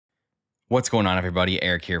What's going on, everybody?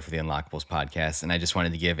 Eric here for the Unlockables podcast, and I just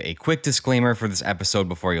wanted to give a quick disclaimer for this episode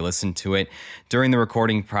before you listen to it. During the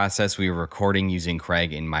recording process, we were recording using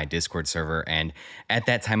Craig in my Discord server, and at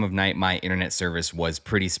that time of night, my internet service was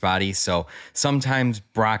pretty spotty, so sometimes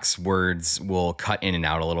Brock's words will cut in and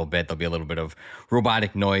out a little bit. There'll be a little bit of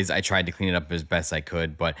robotic noise. I tried to clean it up as best I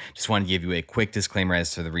could, but just wanted to give you a quick disclaimer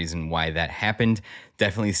as to the reason why that happened.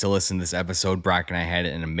 Definitely still listen to this episode. Brock and I had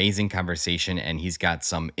an amazing conversation, and he's got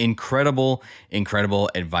some incredible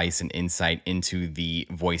advice and insight into the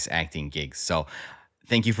voice acting gigs. So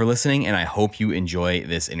thank you for listening, and I hope you enjoy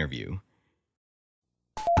this interview.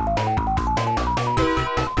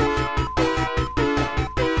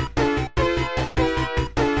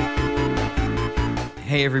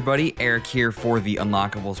 Hey everybody, Eric here for the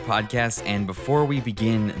Unlockables podcast, and before we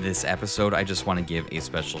begin this episode, I just want to give a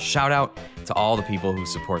special shout out to all the people who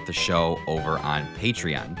support the show over on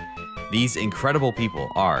Patreon. These incredible people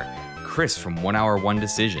are Chris from 1 Hour 1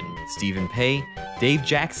 Decision, Stephen Pay, Dave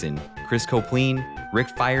Jackson, Chris Copleen, Rick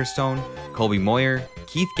Firestone, Colby Moyer,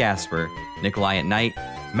 Keith Gasper, Nikolai at Night,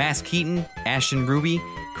 Mass Keaton, Ashton Ruby,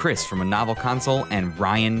 Chris from A Novel Console, and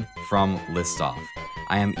Ryan from Listoff.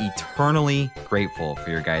 I am eternally grateful for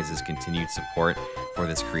your guys' continued support for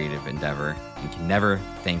this creative endeavor and can never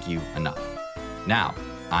thank you enough. Now,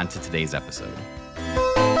 on to today's episode.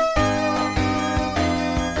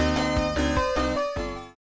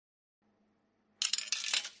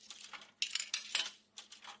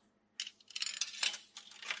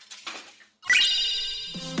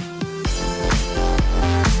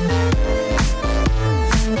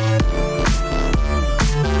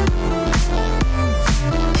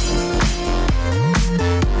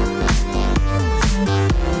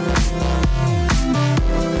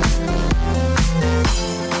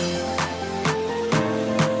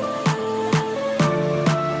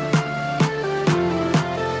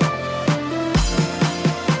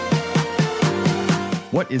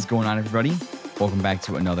 What is going on, everybody? Welcome back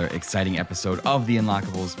to another exciting episode of the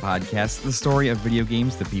Unlockables podcast, the story of video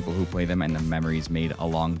games, the people who play them, and the memories made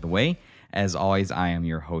along the way. As always, I am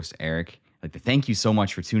your host, Eric. I'd like to thank you so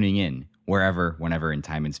much for tuning in, wherever, whenever in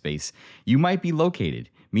time and space you might be located.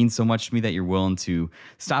 It means so much to me that you're willing to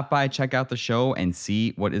stop by, check out the show, and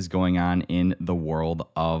see what is going on in the world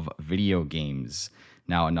of video games.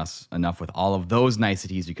 Now, enough with all of those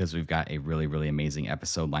niceties, because we've got a really amazing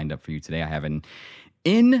episode lined up for you today. I have an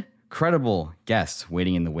incredible guest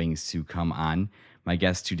waiting in the wings to come on. My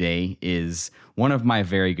guest today is one of my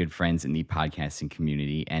very good friends in the podcasting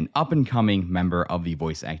community, an up-and-coming member of the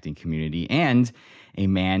voice acting community, and a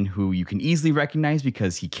man who you can easily recognize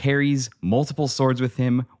because he carries multiple swords with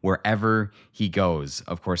him wherever he goes.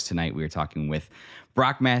 Of course, tonight we are talking with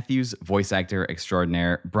Brock Matthews, voice actor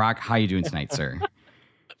extraordinaire. Brock, how you doing tonight, sir?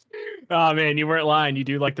 Oh man, you weren't lying. You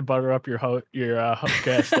do like to butter up your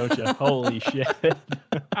guest, don't you? Holy shit!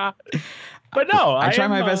 But no, I try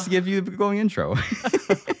my best to give you the going intro.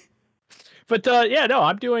 But yeah, no,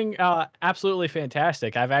 I'm doing absolutely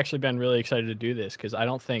fantastic. I've actually been really excited to do this because I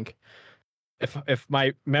don't think, if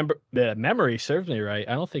my memory serves me right,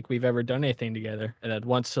 I don't think we've ever done anything together. And then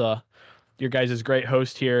once your guys' great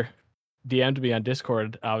host here DM'd me on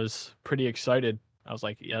Discord, I was pretty excited. I was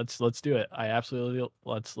like, yeah, let's do it. I absolutely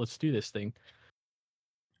let's do this thing.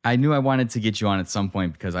 I knew I wanted to get you on at some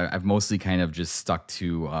point because I've mostly kind of just stuck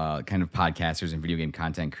to kind of podcasters and video game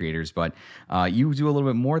content creators, but you do a little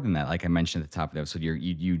bit more than that. Like I mentioned at the top of the episode,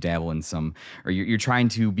 you dabble in some, or you're trying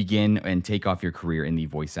to begin and take off your career in the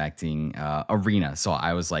voice acting arena. So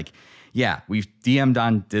I was like, yeah, we've DM'd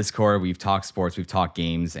on Discord, we've talked sports, we've talked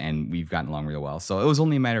games, and we've gotten along real well. So it was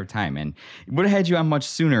only a matter of time, and would have had you on much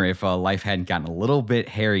sooner if life hadn't gotten a little bit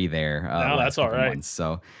hairy there. No, that's all right. Months.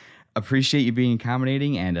 So appreciate you being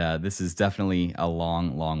accommodating, and this is definitely a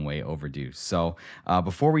long way overdue. So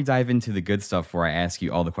before we dive into the good stuff, where I ask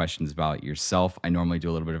you all the questions about yourself, I normally do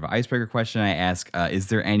a little bit of an icebreaker question. I ask, is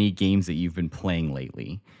there any games that you've been playing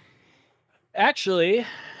lately? Actually,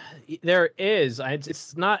 there is.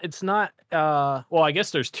 It's not. Well, I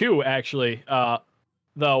guess there's two actually.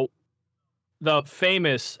 The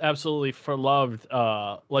famous, absolutely beloved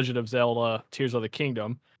Legend of Zelda: Tears of the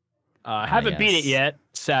Kingdom. Haven't beat it yet,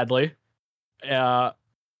 sadly,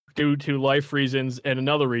 due to life reasons and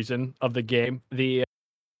another reason of the game. The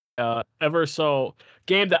ever so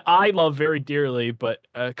game that I love very dearly, but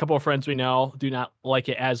a couple of friends we know do not like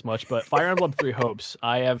it as much. But Fire Emblem Three Hopes.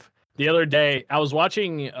 The other day, I was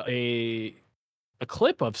watching a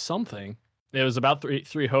clip of something. It was about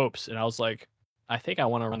three hopes, and I was like, I think I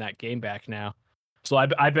want to run that game back now. So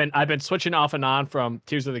I've been switching off and on from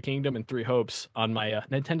Tears of the Kingdom and Three Hopes on my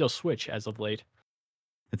Nintendo Switch as of late.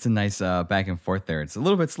 It's a nice back and forth there. It's a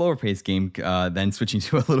little bit slower paced game than switching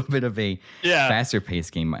to a little bit of a faster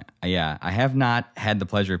paced game. Yeah, I have not had the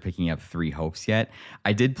pleasure of picking up Three Hopes yet.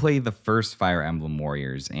 I did play the first Fire Emblem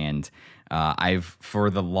Warriors, and I've, for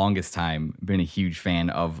the longest time, been a huge fan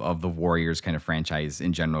of the Warriors kind of franchise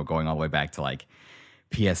in general, going all the way back to like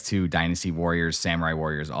PS2, Dynasty Warriors, Samurai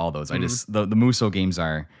Warriors, all those. I just the Musou games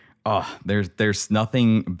are there's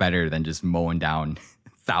nothing better than just mowing down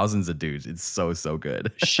thousands of dudes. It's so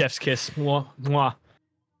good. Chef's kiss. Mwah, mwah.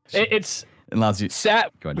 It allows you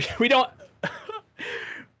sad. Go ahead. We don't.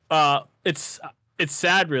 It's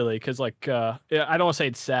sad really because like I don't want to say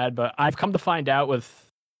it's sad, but I've come to find out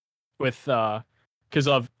because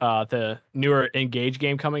of the newer Engage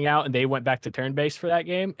game coming out, and they went back to turn-based for that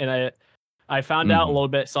game, and I found out a little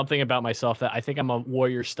bit something about myself that I think I'm a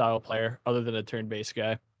warrior style player other than a turn-based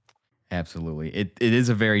guy. Absolutely. It is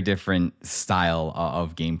a very different style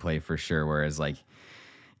of gameplay for sure. Whereas like,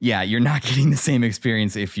 yeah, you're not getting the same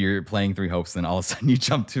experience if you're playing Three Hopes, then all of a sudden you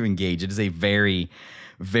jump to Engage. It is a very,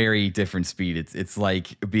 very different speed. It's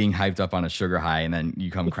like being hyped up on a sugar high and then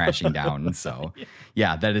you come crashing down. And so,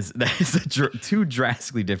 yeah, that is two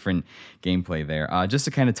drastically different gameplay there. Just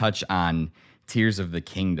to kind of touch on Tears of the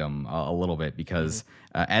Kingdom a little bit, because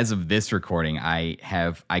as of this recording,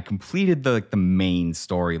 I completed the main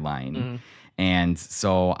storyline, and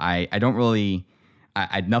so I don't really,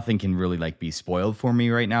 nothing can really like be spoiled for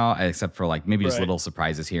me right now, except for like maybe just little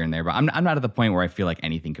surprises here and there. But I'm not at the point where I feel like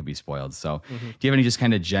anything could be spoiled. So, do you have any just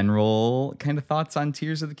kind of general kind of thoughts on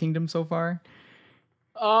Tears of the Kingdom so far?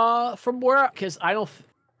 From where, because I don't.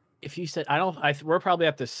 If you said we're probably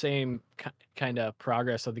at the same kind of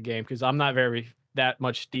progress of the game, because I'm not that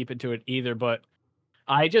much deep into it either. But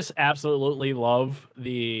I just absolutely love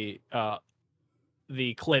the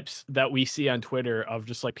clips that we see on Twitter of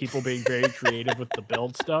just like people being very creative with the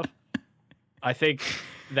build stuff. I think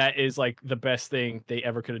that is like the best thing they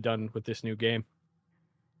ever could have done with this new game.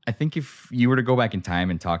 I think if you were to go back in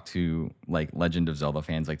time and talk to like Legend of Zelda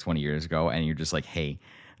fans like 20 years ago, and you're just like, hey,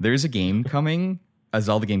 there's a game coming. A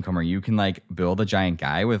Zelda game comer, you can like build a giant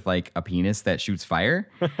guy with like a penis that shoots fire.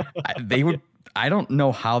 I don't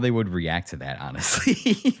know how they would react to that,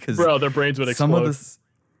 honestly. Because bro, their brains would explode.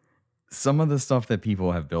 Some of the stuff that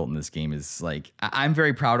people have built in this game is like, I'm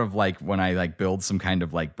very proud of like when I like build some kind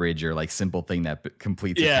of like bridge or like simple thing that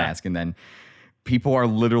completes a task, and then people are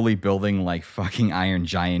literally building like fucking Iron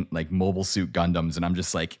Giant like mobile suit Gundams, and I'm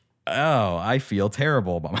just like, oh, I feel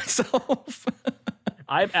terrible about myself.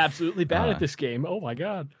 I'm absolutely bad at this game. Oh my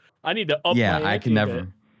god, I need to up. Yeah, my I can never.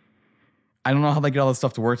 I don't know how they get all this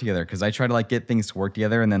stuff to work together, because I try to like get things to work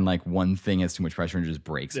together, and then like one thing has too much pressure and just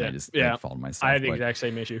breaks, and I just like, fall to myself. I have the exact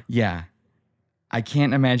same issue. Yeah, I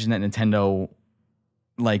can't imagine that Nintendo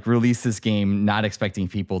like released this game not expecting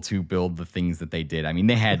people to build the things that they did. I mean,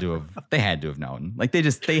 they had to have known. Like they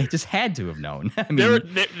just had to have known. I mean,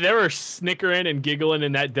 they were snickering and giggling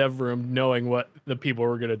in that dev room, knowing what the people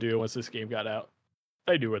were gonna do once this game got out.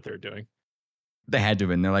 They knew what they were doing. They had to have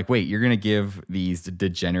been. They're like, wait, you're going to give these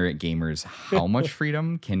degenerate gamers how much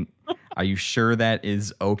freedom? Are you sure that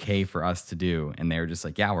is okay for us to do? And they were just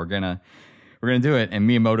like, yeah, we're going to do it. And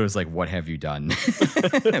Miyamoto's like, what have you done?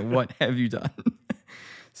 What have you done?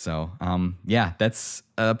 So, yeah, that's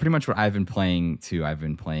pretty much what I've been playing too. I've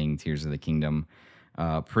been playing Tears of the Kingdom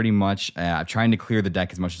pretty much. I'm trying to clear the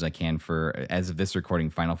deck as much as I can for, as of this recording,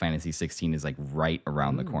 Final Fantasy 16 is like right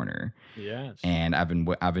around the corner. Yes. And I've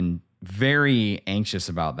been very anxious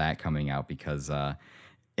about that coming out, because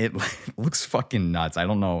it looks fucking nuts. I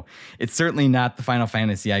don't know. It's certainly not the Final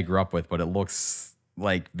Fantasy I grew up with, but it looks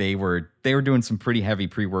like they were doing some pretty heavy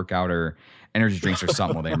pre-workout or energy drinks or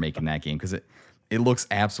something while they were making that game, because it looks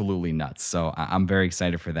absolutely nuts. So I'm very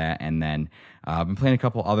excited for that. And then I've been playing a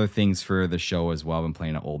couple other things for the show as well. I've been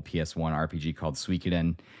playing an old PS1 RPG called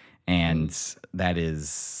Suikoden, and that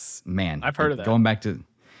is, man, I've heard of that. Going back to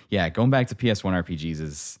PS1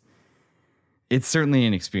 RPGs it's certainly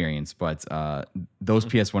an experience, but those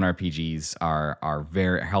PS1 RPGs are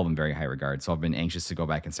very held in very high regard. So I've been anxious to go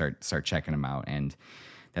back and start checking them out, and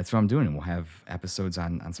that's what I'm doing. And we'll have episodes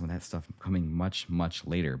on some of that stuff coming much, much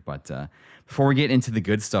later. But before we get into the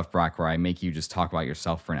good stuff, Brock, where I make you just talk about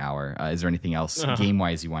yourself for an hour, is there anything else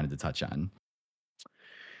game-wise you wanted to touch on?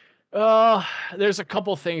 There's a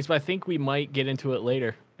couple things, but I think we might get into it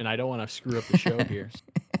later, and I don't want to screw up the show here.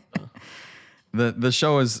 The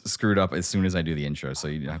show is screwed up as soon as I do the intro, so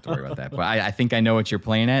you don't have to worry about that. But I think I know what you're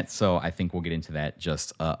playing at, so I think we'll get into that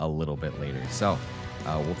just a little bit later. So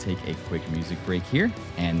we'll take a quick music break here,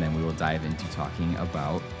 and then we will dive into talking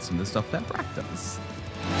about some of the stuff that Brock does.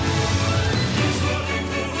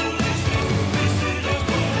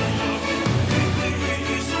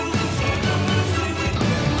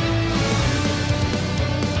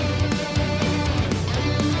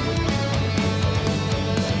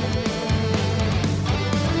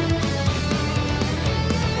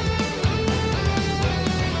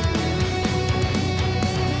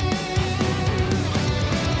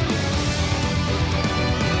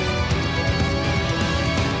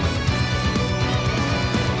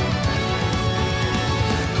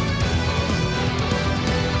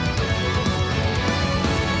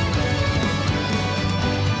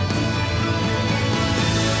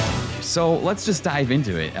 So let's just dive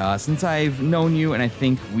into it. Since I've known you, and I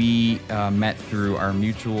think we met through our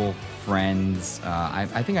mutual friends,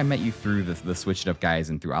 I think I met you through the Switch It Up guys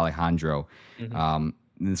and through Alejandro,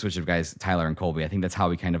 the Switch It Up guys, Tyler and Colby. I think that's how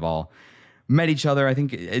we kind of all met each other. I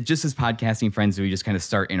think just as podcasting friends, we just kind of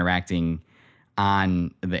start interacting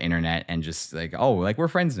on the internet and just like, oh, like we're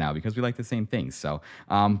friends now because we like the same things. So,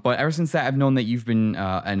 but ever since that, I've known that you've been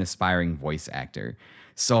an aspiring voice actor.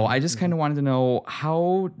 So I just kind of wanted to know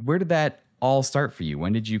where did that all start for you?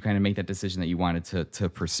 When did you kind of make that decision that you wanted to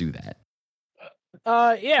pursue that?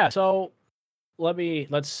 Yeah. So let me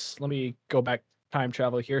go back time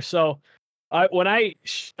travel here. So, when I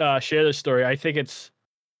share this story, I think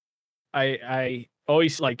I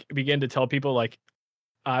always like begin to tell people like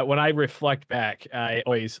when I reflect back, I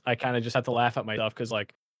kind of just have to laugh at myself because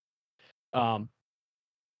like the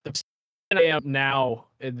I am now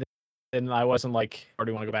and I wasn't like, or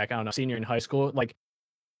do you want to go back? I don't know, senior in high school. Like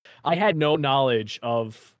I had no knowledge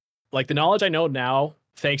of like the knowledge I know now,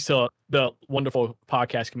 thanks to the wonderful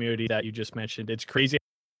podcast community that you just mentioned. It's crazy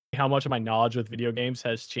how much of my knowledge with video games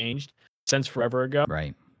has changed since forever ago.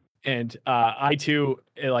 Right. And I too,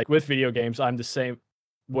 like with video games, I'm the same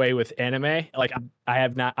way with anime. Like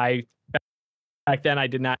back then I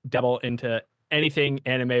did not dabble into anything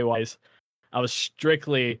anime wise. I was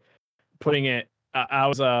strictly putting it. I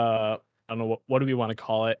was I don't know what do we want to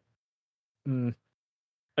call it?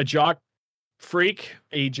 A jock freak,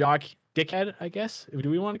 a jock dickhead, I guess. Do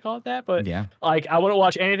we want to call it that? But yeah, like I wouldn't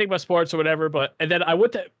watch anything but sports or whatever. And then I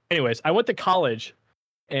went to college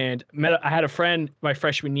and I had a friend my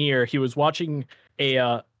freshman year. He was watching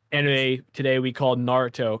a anime today we called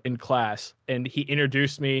Naruto in class, and he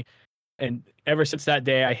introduced me. And ever since that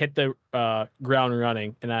day, I hit the ground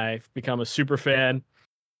running, and I've become a super fan.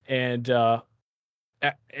 And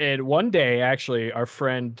one day, actually, our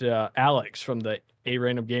friend Alex from the A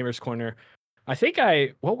Random Gamers Corner,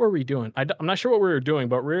 what were we doing? I'm not sure what we were doing,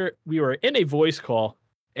 but we were in a voice call,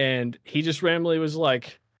 and he just randomly was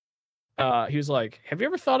like, he was like, "Have you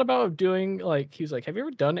ever thought about doing like?" He was like, "Have you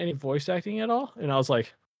ever done any voice acting at all?" And I was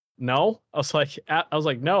like, "No." I was like,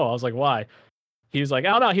 "No." I was like, "Why?" He was like, "I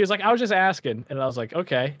don't know." He was like, "I was just asking," and I was like,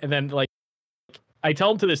 "Okay." And then like, I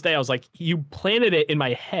tell him to this day, I was like, "You planted it in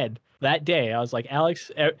my head." That day, I was like,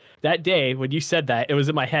 Alex, that day when you said that, it was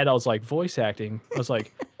in my head. I was like, voice acting. I was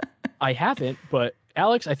like, I haven't, but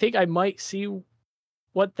Alex, I think I might see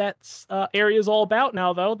what that area is all about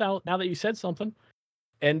now, though. Now that you said something,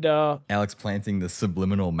 and Alex planting the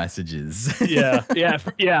subliminal messages. yeah.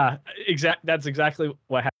 That's exactly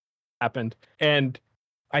what happened, and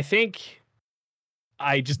I think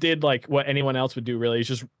I just did like what anyone else would do. Really,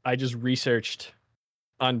 I just researched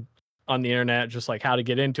on the internet, just like how to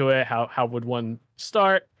get into it, how would one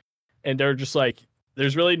start, and they're just like,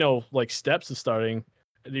 there's really no like steps to starting.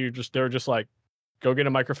 They're just like, go get a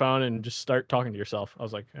microphone and just start talking to yourself. I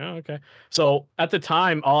was like, oh, okay. So at the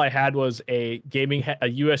time, all I had was a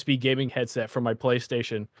USB gaming headset from my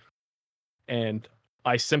PlayStation, and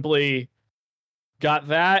I simply got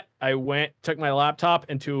that. I took my laptop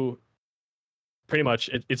into pretty much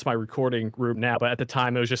it's my recording room now, but at the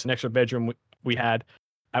time it was just an extra bedroom we had.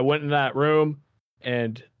 I went in that room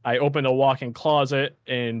and I opened a walk-in closet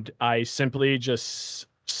and I simply just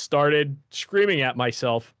started screaming at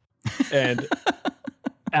myself. And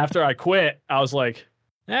after I quit, I was like,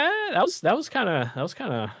 that was kind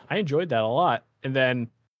of I enjoyed that a lot. And then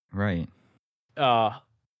right. I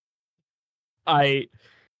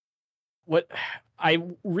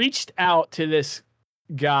reached out to this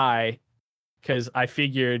guy because I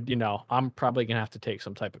figured, I'm probably gonna have to take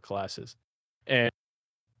some type of classes. And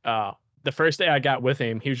the first day I got with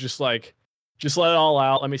him, he was just like, just let it all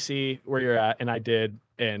out. Let me see where you're at. And I did.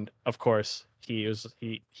 And of course he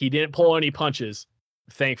didn't pull any punches,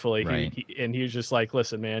 thankfully. Right. He was just like,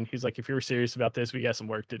 listen, man, he's like, if you're serious about this, we got some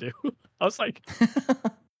work to do. I was like,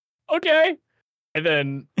 okay. And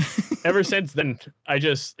then ever since then, I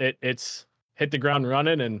just, it's hit the ground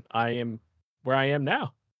running and I am where I am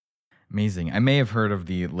now. Amazing. I may have heard of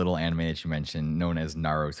the little anime that you mentioned known as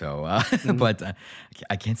Naruto, but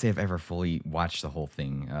I can't say I've ever fully watched the whole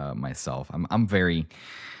thing myself. I'm very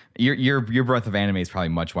your breadth of anime is probably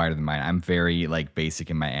much wider than mine. I'm very like basic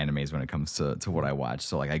in my animes when it comes to what I watch.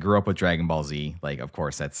 So like I grew up with Dragon Ball Z. Like of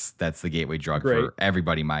course that's the gateway drug for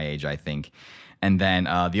everybody my age, I think. And then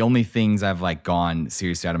the only things I've like gone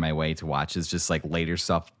seriously out of my way to watch is just like later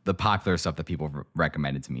stuff, the popular stuff that people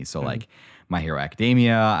recommended to me. So like My Hero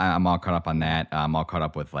Academia, I'm all caught up on that. I'm all caught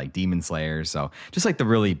up with like Demon Slayer. So just like the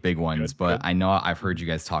really big ones. But I know I've heard you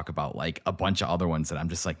guys talk about like a bunch of other ones that I'm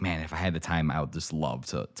just like, man, if I had the time, I would just love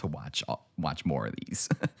to watch more of these.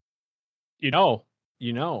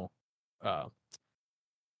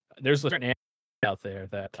 there's a certain anime out there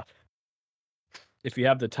that if you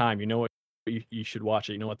have the time, you know what you should watch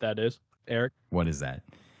it. You know what that is, Eric? What is that?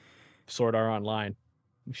 Sword Art Online.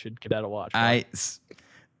 You should give that a watch. Bro.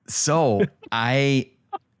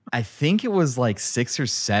 I think it was like 6 or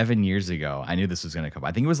 7 years ago. I knew this was going to come.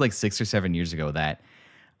 I think it was like 6 or 7 years ago that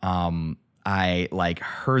I like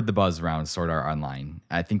heard the buzz around Sword Art Online.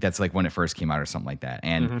 I think that's like when it first came out or something like that.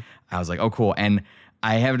 And I was like, oh, cool. And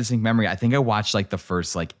I have a distinct memory. I think I watched like the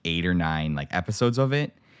first like 8 or 9 like episodes of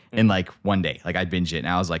it in like one day. Like I binge it and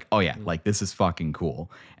I was like, oh yeah, like this is fucking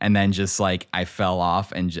cool. And then just like I fell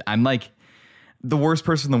off and I'm like the worst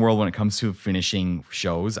person in the world when it comes to finishing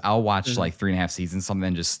shows. I'll watch like 3.5 seasons, something,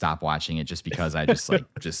 and just stop watching it just because I just like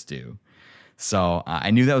just do. So I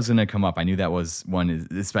knew that was going to come up. I knew that was one,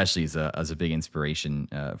 especially as a big inspiration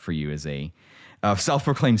for you as a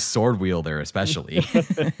self-proclaimed sword wielder, especially.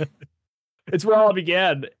 It's where all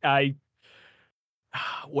began. I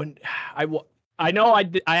know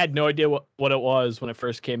I had no idea what it was when it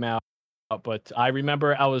first came out, but I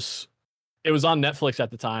remember it was on Netflix at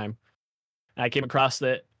the time. And I came across on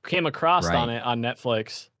it on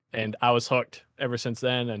Netflix, and I was hooked ever since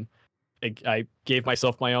then. And I gave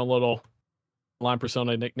myself my own little line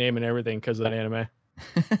persona nickname and everything because of that anime.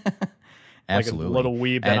 Absolutely, like a little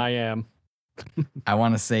weeb that I am. I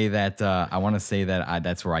want to say that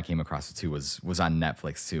that's where I came across it too. Was on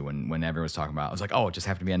Netflix too. When everyone was talking about it, I was like, oh, it just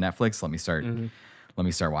happened to be on Netflix. Let me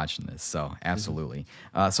start watching this. So absolutely.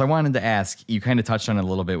 So I wanted to ask, you kind of touched on it a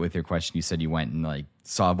little bit with your question. You said you went and like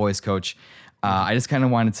saw a voice coach. I just kind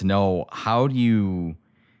of wanted to know, how do you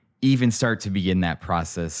even start to begin that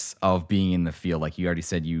process of being in the field? Like you already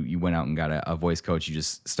said, you went out and got a voice coach. You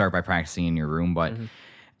just start by practicing in your room, but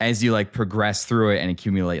as you like progress through it and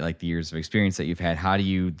accumulate like the years of experience that you've had, how do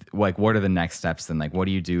you like, what are the next steps then? Like, what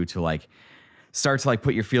do you do to like start to like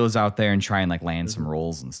put your feelers out there and try and like land some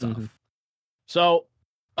roles and stuff? So,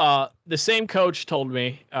 the same coach told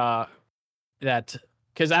me that,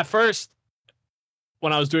 because at first,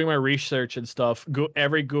 when I was doing my research and stuff,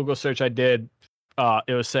 every Google search I did,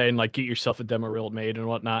 it was saying like, get yourself a demo reel made and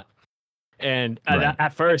whatnot. And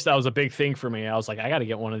at first, that was a big thing for me. I was like, I got to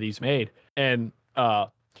get one of these made. And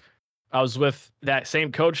I was with that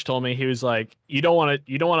same coach. Told me, he was like, you don't want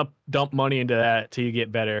to dump money into that till you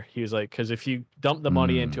get better. He was like, because if you dump the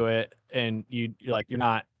money into it and you're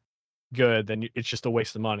not good, then it's just a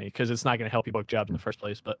waste of money because it's not going to help you book jobs in the first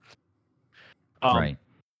place. But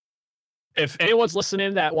if anyone's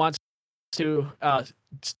listening that wants to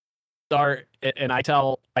start, and I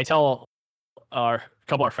tell a couple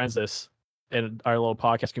of our friends this in our little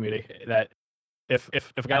podcast community, that if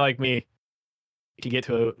a guy like me can get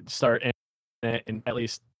to start and at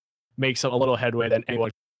least make a little headway, then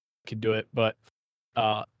anyone can do it. But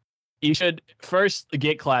you should first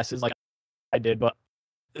get classes like I did. But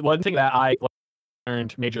one thing that I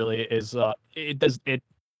learned majorly is it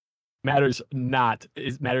matters not.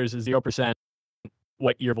 It matters 0%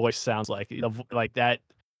 what your voice sounds like. Like that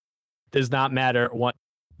does not matter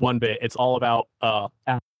one bit. It's all about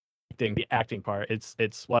acting, the acting part. It's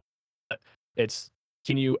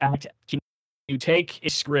can you act? Can you take a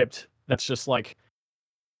script that's just like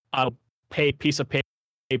a piece of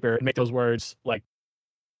paper and make those words like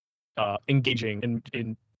engaging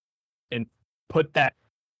and put that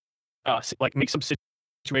like make some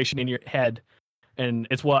situation in your head. And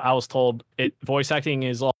it's what I was told. Voice acting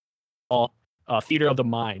is all theater of the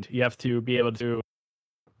mind. You have to be able to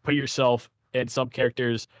put yourself in some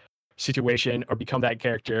character's situation or become that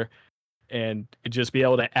character and just be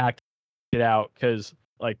able to act it out. Because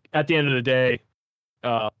like at the end of the day,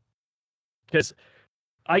 because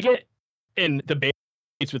I get in debates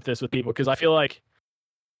with people because I feel like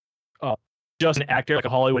just an actor, like a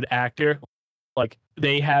Hollywood actor, like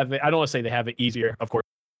they have it, I don't want to say they have it easier, of course,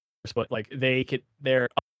 but like they're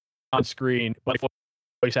on screen, but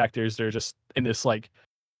voice actors, they're just in this like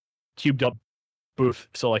cubed up booth.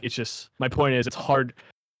 So like it's just, my point is it's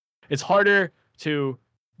harder to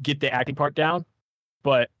get the acting part down.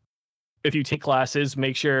 But if you take classes,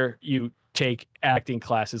 make sure you take acting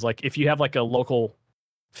classes. Like if you have like a local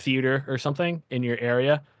theater or something in your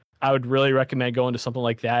area, I would really recommend going to something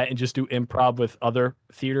like that and just do improv with other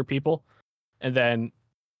theater people. And then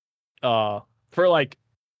for like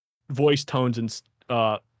voice tones and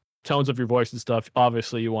tones of your voice and stuff,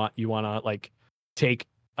 obviously you want to like take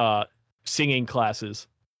singing classes.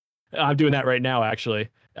 I'm doing that right now, actually.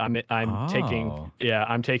 I'm taking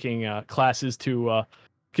classes to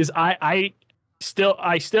because I'm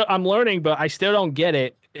learning, but I still don't get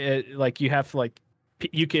it. Like you have to like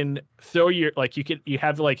you can throw your like you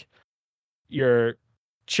have like your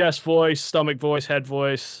chest voice, stomach voice, head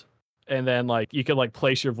voice, and then like you could like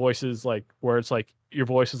place your voices like where it's like your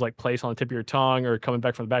voice is like placed on the tip of your tongue or coming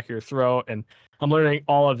back from the back of your throat. And I'm learning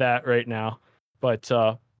all of that right now. But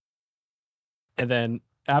and then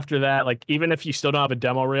after that, like even if you still don't have a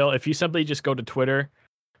demo reel, if you simply just go to Twitter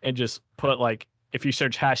and just put like if you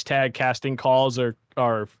search hashtag casting calls or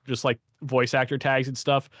just like voice actor tags and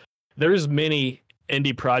stuff, there's many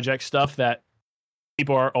indie project stuff that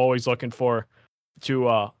people are always looking for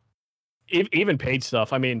to even paid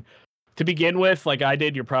stuff. I mean, to begin with, like I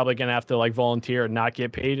did, you're probably gonna have to like volunteer and not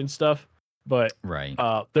get paid and stuff. But Right.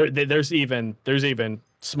 there's even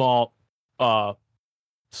small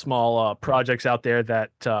projects out there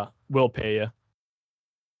that will pay you.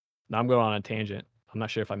 Now I'm going on a tangent. I'm not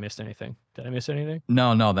sure if I missed anything. Did I miss anything?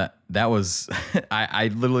 No, that was I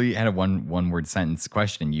literally had a one word sentence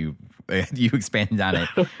question. You expanded on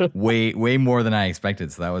it way more than I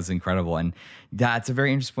expected. So that was incredible. And that's a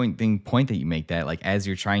very interesting point that you make, that like as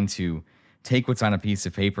you're trying to take what's on a piece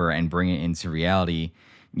of paper and bring it into reality,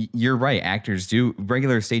 you're right.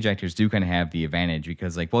 Regular stage actors do kind of have the advantage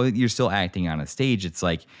because like, well, you're still acting on a stage. It's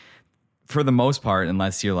like, for the most part,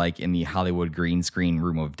 unless you're like in the Hollywood green screen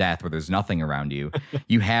room of death where there's nothing around you,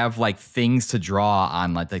 you have like things to draw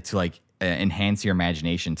on, like to enhance your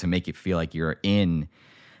imagination to make it feel like you're in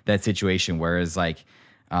that situation. Whereas like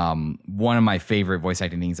one of my favorite voice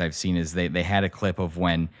acting things I've seen is they had a clip of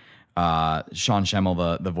when Sean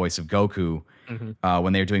Schemmel, the voice of Goku,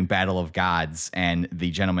 when they were doing Battle of Gods, and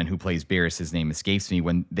the gentleman who plays Beerus, his name escapes me,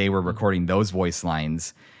 when they were recording those voice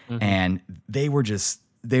lines, and they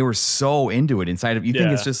were so into it inside of you.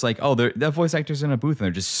 Think it's just like, oh, the voice actors in a booth and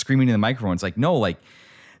they're just screaming in the microphone. It's like, no, like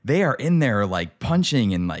they are in there like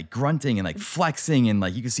punching and like grunting and like flexing, and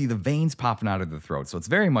like you can see the veins popping out of the throat. So it's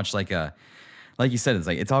very much like you said, it's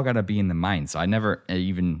like it's all got to be in the mind. So I never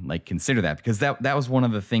even like consider that, because that was one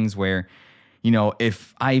of the things where, you know,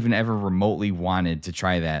 if I even ever remotely wanted to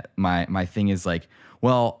try that, my thing is like,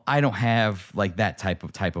 well, I don't have like that type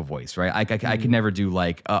of voice, right? I could never do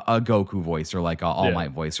like a Goku voice or like a All Might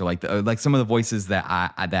voice, or like some of the voices that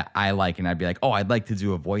I like, and I'd be like, oh, I'd like to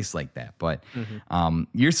do a voice like that. But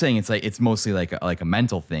you're saying it's mostly like a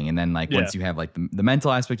mental thing, and then like once you have like the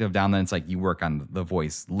mental aspect of down, then it's like you work on the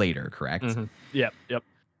voice later, correct? Yep,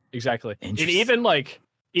 exactly. And even like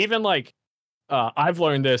I've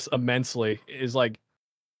learned this immensely is like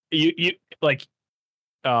you like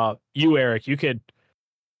you, Eric, you could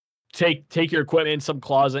take your equipment in some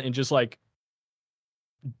closet and just like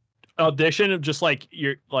audition of just like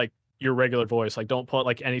your regular voice. Like don't put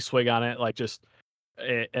like any swig on it. Like just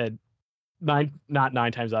not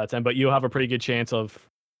 9 times out of 10, but you'll have a pretty good chance of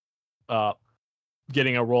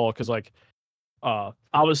getting a role. Cause like I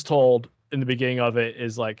was told in the beginning of it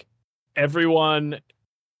is like everyone,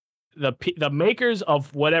 the makers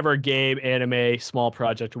of whatever game, anime, small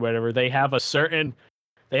project or whatever, they have a certain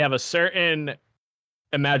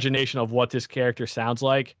imagination of what this character sounds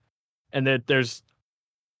like, and that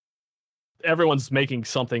everyone's making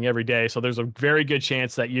something every day, so there's a very good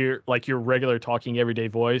chance that your regular talking everyday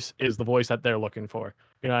voice is the voice that they're looking for.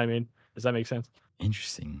 You know what I mean? Does that make sense?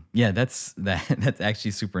 Interesting. Yeah, that's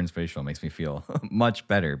actually super inspirational. It makes me feel much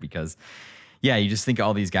better, because yeah, you just think of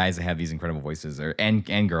all these guys that have these incredible voices,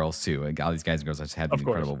 and girls too. Like all these guys and girls that just have these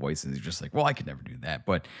incredible voices. You're just like, well, I could never do that.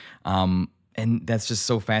 But and that's just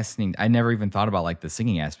so fascinating. I never even thought about like the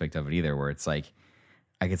singing aspect of it either, where it's like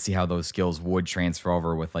I could see how those skills would transfer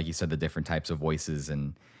over with, like you said, the different types of voices,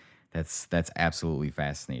 and that's absolutely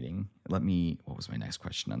fascinating. What was my next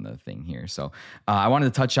question on the thing here? So I wanted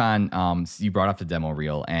to touch on, you brought up the demo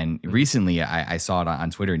reel, and recently I saw it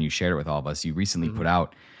on Twitter, and you shared it with all of us. You recently put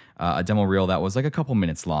out a demo reel that was like a couple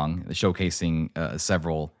minutes long, showcasing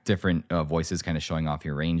several different voices, kind of showing off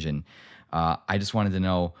your range. And I just wanted to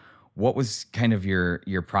know, what was kind of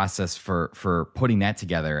your process for putting that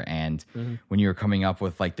together, and when you were coming up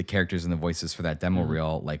with like the characters and the voices for that demo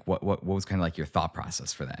reel, like what was kind of like your thought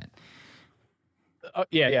process for that?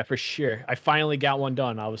 Yeah, for sure. I finally got one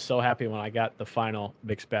done. I was so happy when I got the final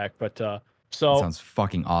mix back. But That sounds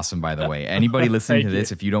fucking awesome, by the way. Anybody listening to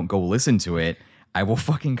this, if you don't go listen to it, I will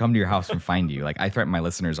fucking come to your house and find you. Like I threaten my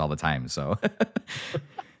listeners all the time, so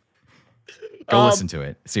go listen to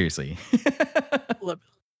it. Seriously.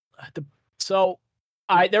 So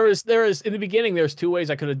there was in the beginning, there's 2 ways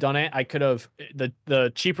I could have done it. I could have,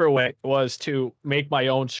 the cheaper way was to make my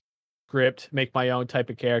own script, make my own type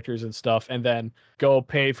of characters and stuff, and then go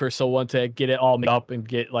pay for someone to get it all made up and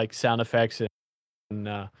get like sound effects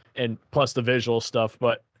and plus the visual stuff.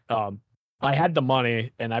 But I had the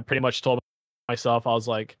money, and I pretty much told myself, I was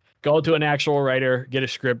like, go to an actual writer, get a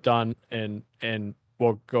script done, and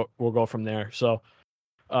we'll go from there. So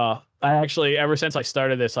I actually, ever since I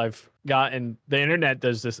started this, I've gotten the internet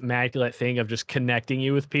does this immaculate thing of just connecting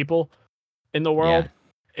you with people in the world.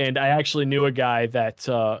 Yeah. And I actually knew a guy that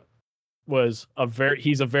was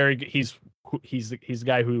he's the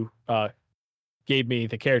guy who gave me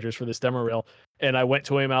the characters for this demo reel. And I went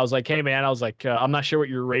to him. I was like, hey man, I was like, I'm not sure what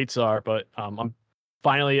your rates are, but I'm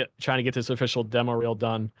finally trying to get this official demo reel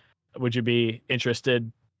done. Would you be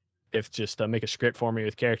interested if just make a script for me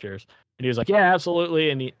with characters? And he was like, yeah, absolutely.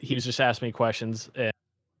 And he was just asking me questions,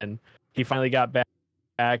 and he finally got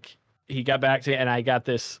back. He got back to me, and I got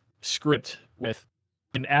this script with,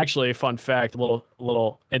 and actually a fun fact, a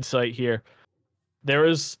little insight here. There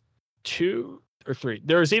was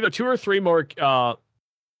there was either 2 or 3 more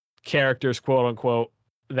characters, quote unquote,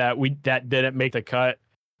 that didn't make the cut.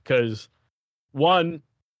 Because one,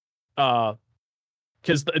 because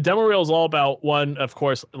the demo reel is all about, one, of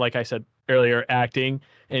course, like I said earlier, acting,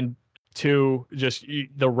 and 2, just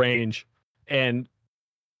the range. And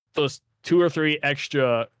those 2 or 3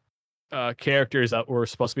 extra characters that were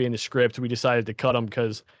supposed to be in the script, we decided to cut them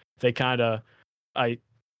because they I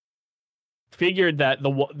figured that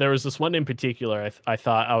there was this one in particular. I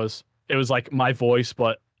thought it was like my voice,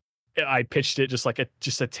 but I pitched it just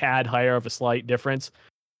a tad higher of a slight difference,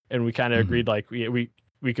 and we kind of agreed like we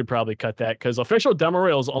could probably cut that, because official demo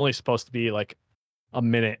reel is only supposed to be like a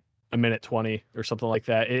minute 20 or something like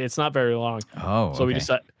that. It's not very long. Oh, so okay.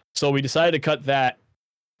 we decided to cut that,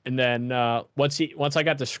 and then once I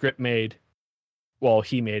got the script made, well,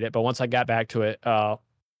 he made it, but once I got back to it,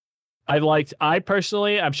 I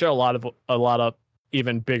personally, I'm sure a lot of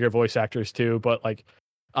even bigger voice actors too, but like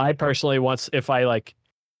I personally, if I like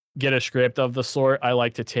get a script of the sort, I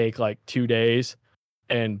like to take like 2 days.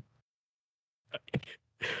 And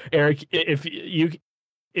Eric, if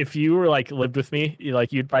you were like lived with me,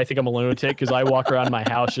 you'd probably think I'm a lunatic, because I walk around my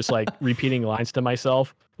house just like repeating lines to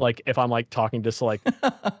myself. Like if I'm like talking, just like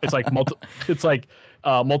it's like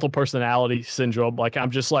multiple personality syndrome. Like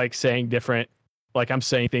I'm just like saying different, like I'm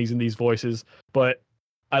saying things in these voices. But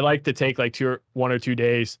I like to take like 1 or 2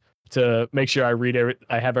 days to make sure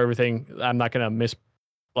I have everything. I'm not gonna miss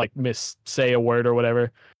say a word or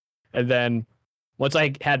whatever. And then once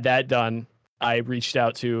I had that done, I reached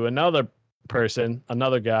out to another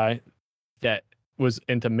guy that was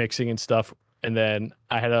into mixing and stuff. And then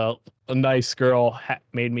I had a nice girl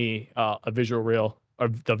made me a visual reel, or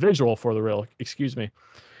the visual for the reel, excuse me.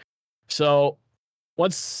 So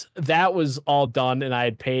once that was all done and I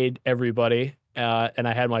had paid everybody, and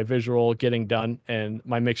I had my visual getting done and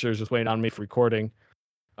my mixer is just waiting on me for recording,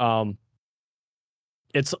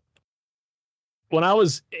 it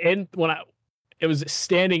was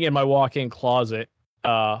standing in my walk-in closet,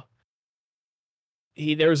 there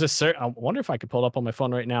was a certain, I wonder if I could pull it up on my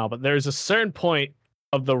phone right now, but there's a certain point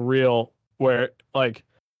of the reel where like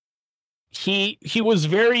he was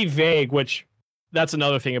very vague, which that's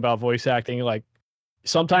another thing about voice acting. Like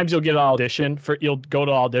sometimes you'll go to audition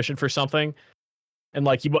for something, and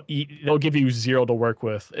like they'll give you 0 to work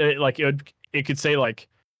with. It could say like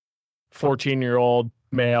 14-year-old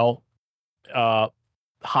male,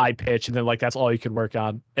 high pitch, and then like that's all you could work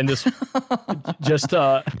on. And this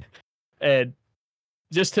and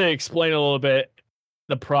just to explain a little bit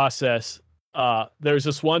the process, there's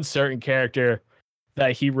this one certain character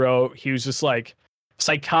that he wrote. He was just like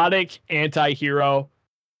psychotic anti-hero,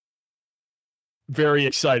 very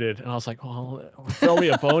excited, and I was like, well, throw me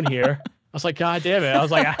a bone here. I was like, God damn it. I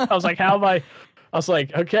was like, how am I? I was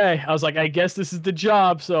like, okay. I was like, I guess this is the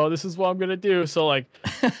job, so this is what I'm gonna do. So like,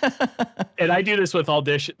 and I do this with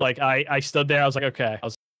audition. Like I stood there. I was like, okay. I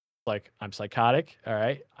was like, I'm psychotic. All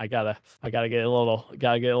right. I gotta get a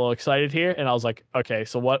little excited here. And I was like, okay.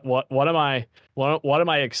 So what am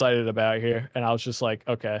I excited about here? And I was just like,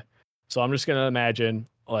 okay. So I'm just gonna imagine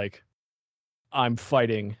like I'm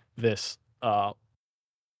fighting this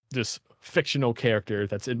fictional character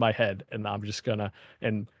that's in my head, and I'm just gonna,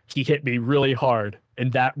 and he hit me really hard,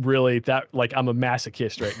 and that like I'm a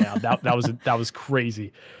masochist right now. that was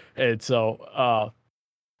crazy. And so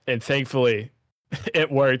and thankfully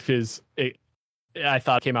it worked, because I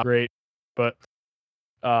thought it came out great. But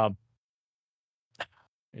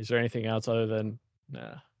is there anything else other than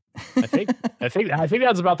I think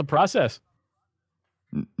that's about the process.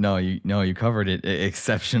 No, you covered it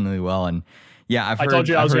exceptionally well. And yeah, I told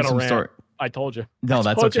you I was gonna rant. I told you. No,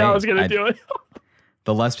 that's okay. I was gonna do it.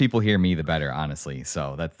 The less people hear me, the better, honestly.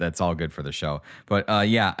 So that's all good for the show. But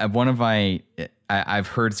yeah, I've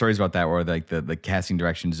heard stories about that where like the casting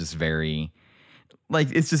direction is just very, like,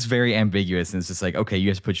 it's just very ambiguous, and it's just like, okay, you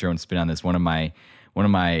have to put your own spin on this. One of my one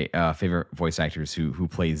of my favorite voice actors who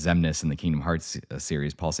plays Xemnas in the Kingdom Hearts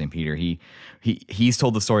series, Paul St. Peter, he's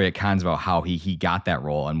told the story at cons about how he got that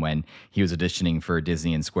role, and when he was auditioning for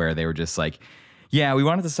Disney and Square, they were just like, yeah, we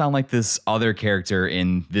wanted to sound like this other character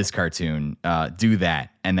in this cartoon. Do that.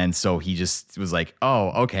 And then so he just was like, oh,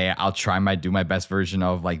 okay, I'll do my best version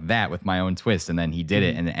of like that with my own twist. And then he did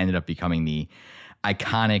it, and it ended up becoming the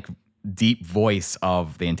iconic deep voice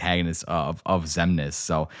of the antagonist of Xemnas.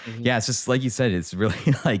 So yeah, it's just like you said, it's really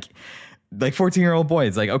like 14-year-old boy.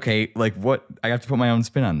 It's like, okay, like what, I have to put my own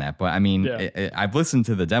spin on that. But I mean, I've listened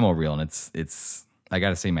to the demo reel, and it's I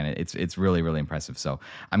gotta say, man, it's really, really impressive. So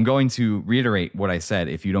I'm going to reiterate what I said.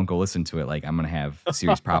 If you don't go listen to it, like I'm gonna have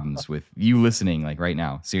serious problems with you listening, like right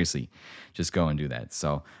now. Seriously, just go and do that.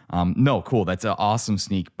 So no, cool. That's an awesome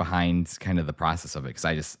sneak behind kind of the process of it,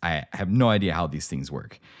 because I have no idea how these things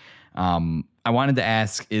work. I wanted to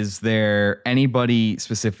ask, is there anybody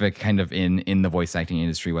specific kind of in the voice acting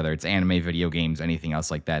industry, whether it's anime, video games, anything else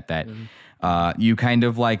like that, you kind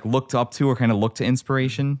of like looked up to or kind of looked to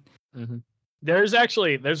inspiration? There's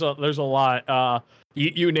a lot.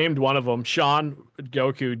 You named one of them, Sean,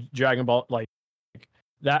 Goku, Dragon Ball, like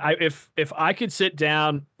that. If I could sit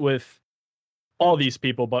down with all these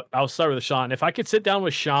people, but I'll start with Sean. If I could sit down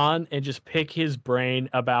with Sean and just pick his brain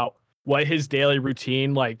about what his daily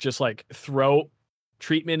routine, like just like throat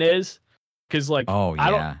treatment is, because like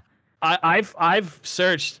I've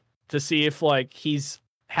searched to see if like he's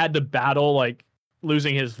had to battle like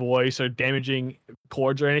losing his voice or damaging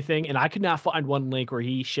cords or anything, and I could not find one link where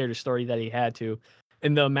he shared a story that he had to.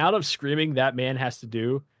 And the amount of screaming that man has to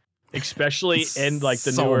do, especially in like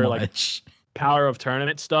the newer like Power of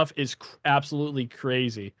Tournament stuff, is absolutely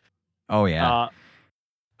crazy. Oh yeah.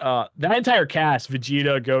 That entire cast,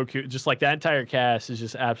 Vegeta, Goku, just like that entire cast is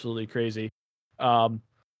just absolutely crazy.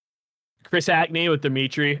 Chris Hackney with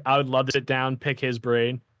Dimitri, I would love to sit down, pick his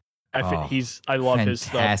brain. I love his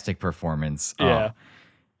stuff. Fantastic performance. Yeah. Oh,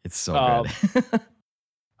 it's so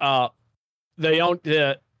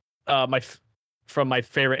good. From my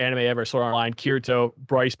favorite anime ever, Sword Art Online, Kirito,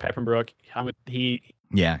 Bryce Peppenbrook.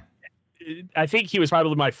 I think he was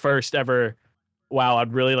probably my first ever. Wow,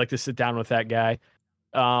 I'd really like to sit down with that guy.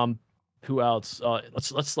 Who else?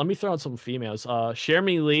 Let me throw out some females.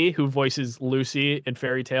 Shermie Lee, who voices Lucy in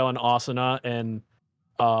Fairy Tail, and Asuna, and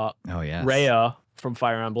Rhea from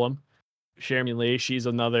Fire Emblem. Shermie Lee, she's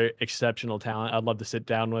another exceptional talent. I'd love to sit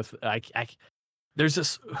down with. There's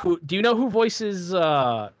this. Do you know who voices?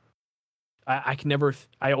 I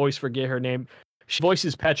always forget her name. She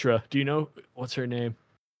voices Petra. Do you know what's her name?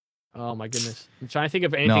 Oh my goodness, I'm trying to think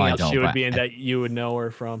of anything else she would be in that you would know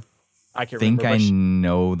her from. I can't remember. I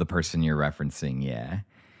know the person you're referencing. Yeah,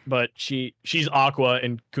 but she's Aqua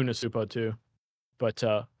in Konosuba too. But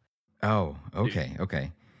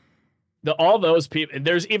okay. All those people.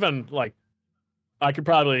 There's even like, we could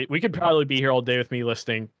probably be here all day with me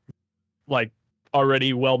listing like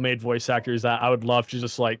already well-made voice actors that I would love to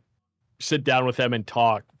just like sit down with them and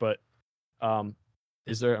talk. But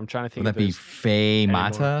is there? I'm trying to think. Would that be Faye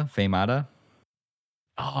Mata? Faye Mata?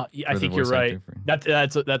 Oh, yeah, I think you're right.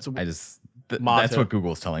 That's what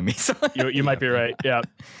Google's telling me. So you might be right. Yeah,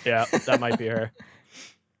 that might be her.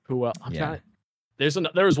 Who else? I'm trying.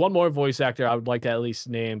 There was one more voice actor I would like to at least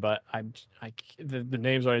name, but the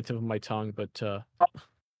names are on the tip of my tongue. But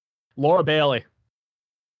Laura Bailey.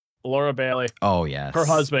 Oh yes. Her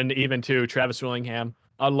husband, even too, Travis Willingham.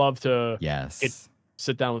 I'd love to. Yes.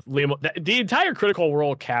 Sit down with Liam. The entire Critical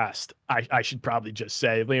Role cast. I should probably just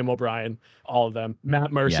say Liam O'Brien, all of them.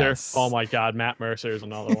 Matt Mercer. Yes. Oh my God, Matt Mercer is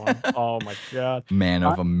another one. Oh my God. Man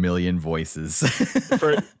of a million voices.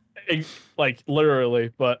 For like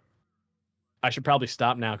literally, but I should probably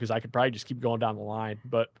stop now because I could probably just keep going down the line.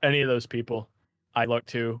 But any of those people, I look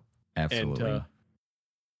to. Absolutely.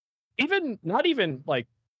 And not even like,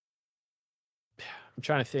 I'm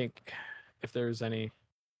trying to think if there's any.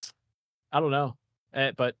 I don't know.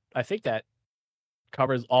 But I think that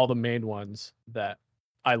covers all the main ones that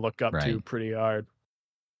I look up to pretty hard.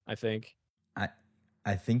 I think. I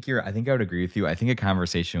think I would agree with you. I think a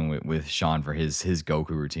conversation with Sean for his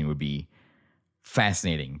Goku routine would be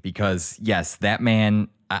fascinating because yes, that man.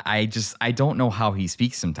 I don't know how he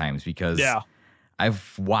speaks sometimes because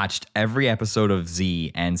I've watched every episode of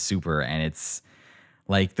Z and Super, and it's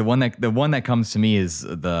like the one that comes to me is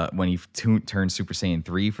when he turned Super Saiyan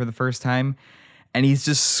 3 for the first time. And he's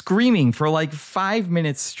just screaming for like 5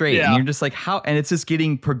 minutes straight. Yeah. And you're just like, how? And it's just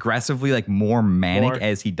getting progressively like more manic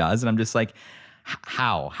as he does. And I'm just like,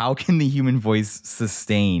 how can the human voice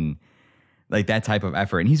sustain like that type of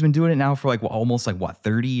effort? And he's been doing it now for like almost like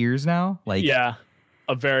 30 years now? Like, yeah,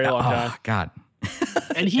 a very long time. God.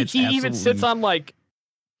 And he even sits on like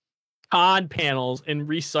con panels and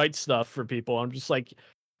recite stuff for people. I'm just like,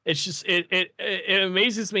 it's just it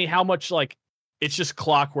amazes me how much like it's just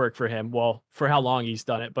clockwork for him. Well, for how long he's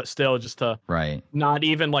done it, but still just to Right. not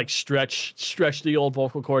even like stretch the old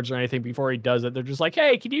vocal cords or anything before he does it. They're just like,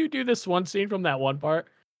 hey, can you do this one scene from that one part?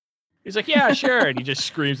 He's like, yeah, sure. And he just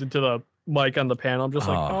screams into the mic on the panel. I'm just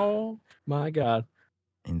like, oh my God.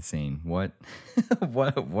 Insane. What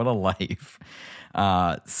what a life.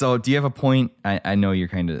 So do you have a point? I know you're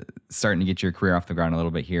kind of starting to get your career off the ground a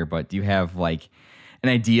little bit here, but do you have like an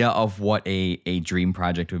idea of what a dream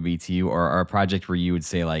project would be to you, or a project where you would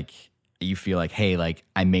say like you feel like, hey, like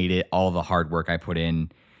I made it, all the hard work I put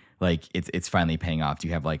in, like it's finally paying off? Do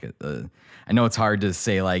you have like I know it's hard to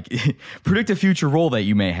say like predict a future role that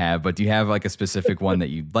you may have, but do you have like a specific one that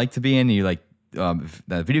you'd like to be in? You like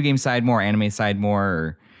the video game side more, anime side more?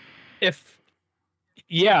 Or?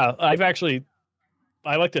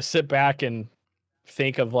 I like to sit back and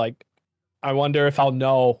think of like, I wonder if I'll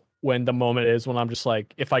know when the moment is when I'm just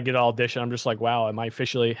like, if I get an audition, I'm just like, wow, have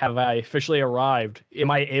I officially arrived?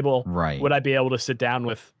 Right. Would I be able to sit down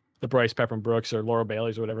with the Bryce Pepper Brooks or Laura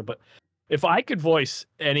Bailey's or whatever? But if I could voice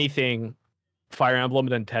anything Fire Emblem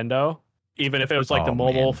Nintendo, even if it was like the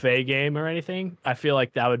mobile Faye game or anything, I feel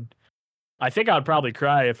like I think I would probably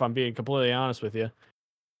cry if I'm being completely honest with you.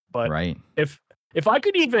 But right. If I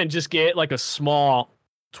could even just get like a small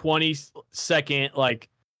 20-second like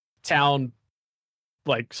town,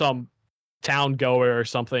 like some town goer or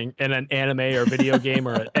something in an anime or video game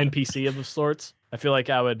or an NPC of sorts, I feel like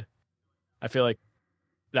that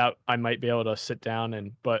I might be able to sit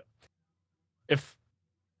down but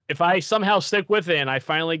if I somehow stick with it and I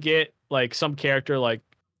finally get like some character, like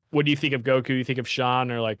what do you think of Goku? You think of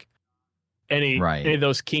Sean, or like any of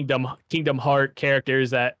those Kingdom Heart characters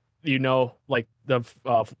that like the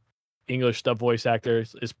English dub voice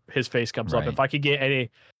actors, his face comes up. If I could get any,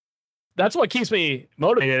 that's what keeps me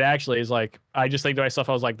motivated. Actually, is like I just think to myself,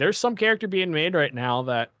 I was like, there's some character being made right now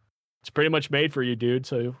that it's pretty much made for you, dude.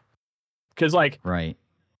 So, because like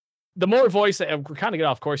the more voice that we're kind of get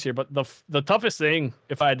off course here, but the toughest thing,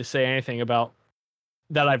 if I had to say anything about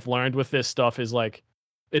that I've learned with this stuff, is like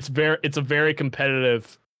it's a very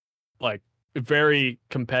competitive, like very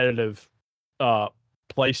competitive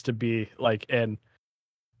place to be, like, and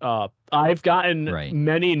I've gotten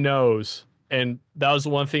many no's, and that was the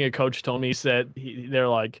one thing a coach told me. He said they're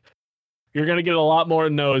like, you're gonna get a lot more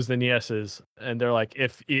no's than yeses, and they're like,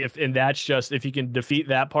 if and that's just if you can defeat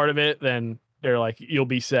that part of it, then they're like you'll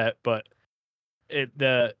be set. But it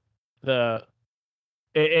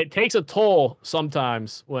takes a toll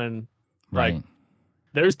sometimes when like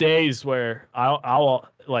there's days where I'll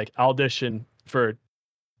like audition for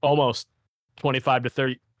almost 25 to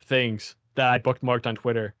 30 things that I bookmarked on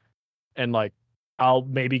Twitter, and like I'll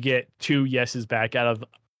maybe get 2 yeses back out of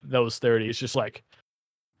those 30. It's just like,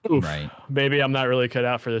 oof, maybe I'm not really cut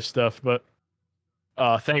out for this stuff, but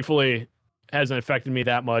thankfully hasn't affected me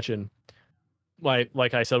that much. And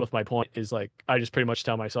like I said with my point is like I just pretty much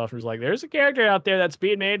tell myself, like, there's a character out there that's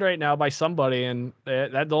being made right now by somebody, and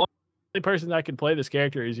that the only person that can play this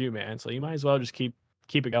character is you, man. So you might as well just keep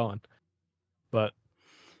it going. But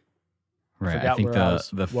I think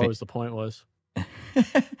what was the point was.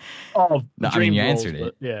 Oh, no, I mean, you answered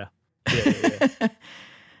it. Yeah.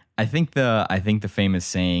 I think the famous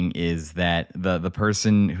saying is that the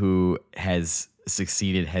person who has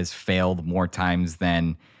succeeded has failed more times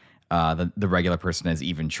than the regular person has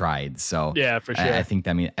even tried. So yeah, for sure. I think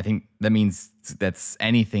that means that's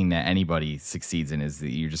anything that anybody succeeds in, is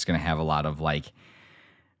that you're just going to have a lot of like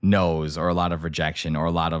no's, or a lot of rejection, or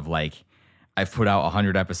a lot of like, I've put out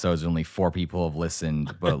 100 episodes and only 4 people have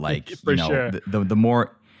listened, but like sure. the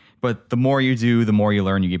more you do, the more you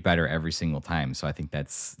learn, you get better every single time. So I think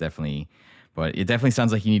that's definitely, but it definitely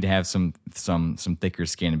sounds like you need to have some thicker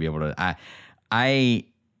skin to be able to. I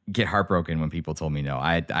get heartbroken when people told me no.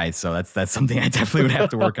 So that's something I definitely would have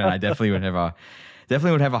to work on. I definitely would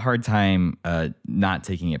have a hard time not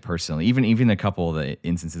taking it personally. Even a couple of the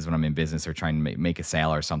instances when I'm in business or trying to make a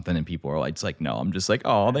sale or something, and people are like, it's like, no, I'm just like,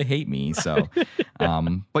 oh, they hate me. So,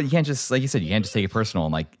 but you can't just, like you said, you can't just take it personal.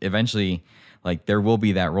 And like eventually, like there will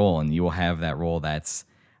be that role, and you will have that role that's,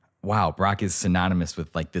 wow, Brock is synonymous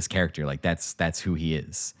with like this character. Like that's who he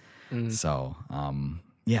is. So,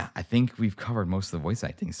 yeah, I think we've covered most of the voice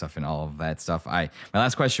acting stuff and all of that stuff. My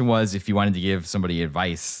last question was if you wanted to give somebody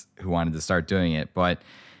advice who wanted to start doing it, but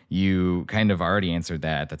you kind of already answered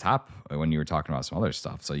that at the top when you were talking about some other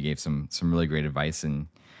stuff. So you gave some really great advice, and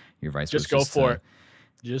your advice was just go for it.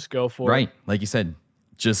 Just go for it. Right, like you said,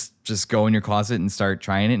 just go in your closet and start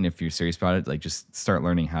trying it. And if you're serious about it, like just start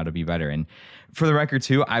learning how to be better. And for the record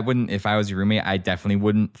too, I wouldn't, if I was your roommate, I definitely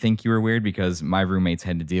wouldn't think you were weird, because my roommates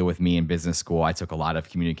had to deal with me in business school. I took a lot of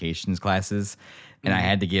communications classes, and I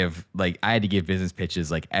had to give business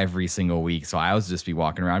pitches like every single week. So I was just be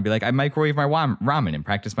walking around and be like, I microwave my ramen and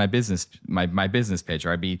practice my business pitch,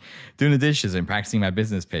 or I'd be doing the dishes and practicing my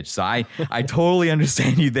business pitch. So I totally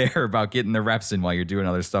understand you there about getting the reps in while you're doing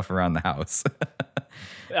other stuff around the house.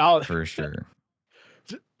 For sure.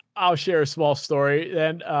 I'll share a small story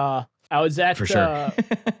then. I was at, for sure.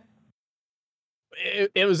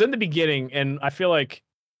 it was in the beginning, and I feel like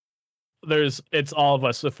it's all of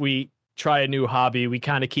us. If we try a new hobby, we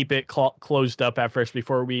kind of keep it closed up at first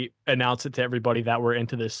before we announce it to everybody that we're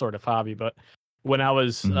into this sort of hobby. But when I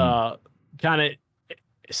was kind of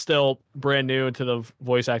still brand new into the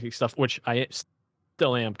voice acting stuff, which I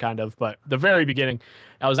still am kind of, but the very beginning,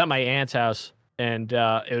 I was at my aunt's house, and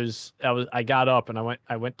I got up and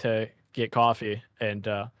I went to get coffee, and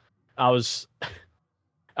I was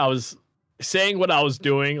saying what I was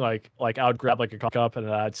doing, like I would grab like a cup and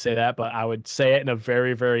I'd say that, but I would say it in a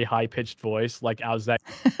very, very high pitched voice, like I was that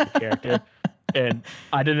character. And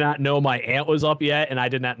I did not know my aunt was up yet, and I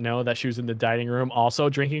did not know that she was in the dining room also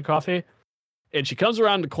drinking coffee. And she comes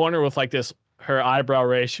around the corner with like her eyebrow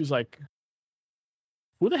raised. She was like,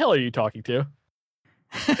 "Who the hell are you talking to?"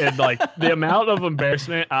 And like the amount of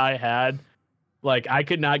embarrassment I had, like I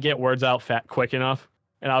could not get words out quick enough.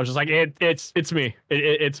 And I was just like, it's me.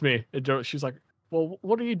 It's me. She's like, "Well,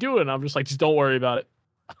 what are you doing?" I'm just like, "Just don't worry about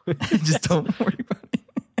it." Just don't worry about it.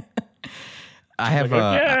 I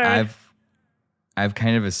have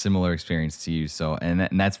kind of a similar experience to you. So, and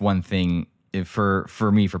that's one thing for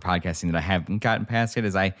me for podcasting that I haven't gotten past yet,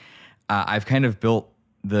 is I've kind of built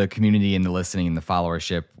the community and the listening and the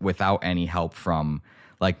followership without any help from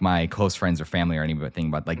like my close friends or family or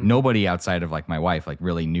anything, but like nobody outside of like my wife like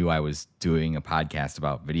really knew I was doing a podcast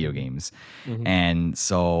about video games. And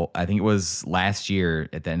so I think it was last year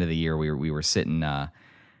at the end of the year, we were sitting,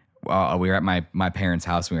 we were at my parents'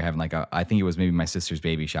 house. We were having like I think it was maybe my sister's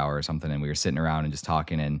baby shower or something. And we were sitting around and just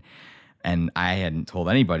talking, and I hadn't told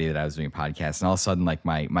anybody that I was doing a podcast. And all of a sudden, like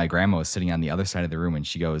my grandma was sitting on the other side of the room, and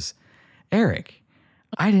she goes, "Eric,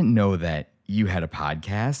 I didn't know that you had a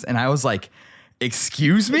podcast." And I was like,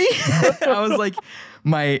 "Excuse me?" I was like,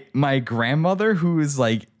 my grandmother, who is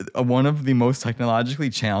like one of the most technologically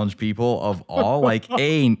challenged people of all, like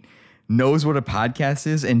A, knows what a podcast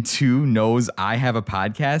is, and 2, knows I have a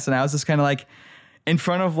podcast. And I was just kind of like in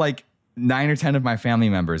front of like 9 or 10 of my family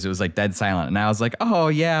members. It was like dead silent. And I was like, "Oh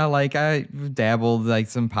yeah, like I dabbled like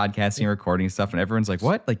some podcasting, recording stuff." And everyone's like,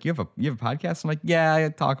 "What? Like you have a podcast?" I'm like, "Yeah, I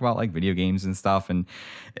talk about like video games and stuff." And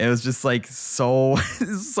it was just like so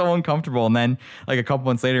uncomfortable. And then like a couple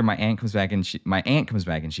months later, my aunt comes back and she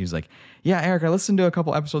was like, "Yeah, Eric, I listened to a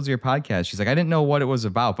couple episodes of your podcast." She's like, "I didn't know what it was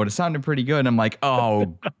about, but it sounded pretty good." And I'm like,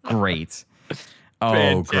 "Oh, great. Oh,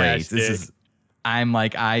 Fantastic. Great. This is." I'm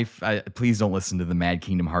like, I please don't listen to the Mad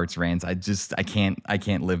Kingdom Hearts rants. I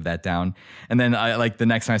can't live that down. And then I like the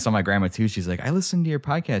next time I saw my grandma too, she's like, "I listened to your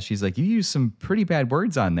podcast." She's like, "You use some pretty bad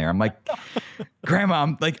words on there." I'm like,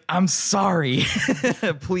 "Grandma, I'm sorry.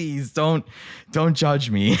 Please don't judge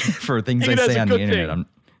me for things I say on the internet."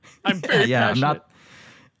 I'm very passionate.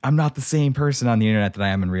 I'm not the same person on the internet that I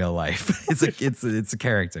am in real life. It's a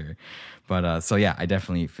character. But so yeah, I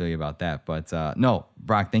definitely feel you about that. But no,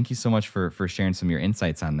 Brock, thank you so much for sharing some of your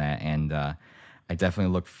insights on that. And I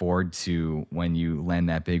definitely look forward to when you land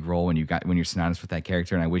that big role, when you're synonymous with that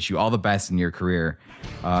character. And I wish you all the best in your career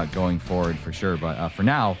going forward for sure. But for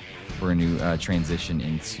now, we're going to transition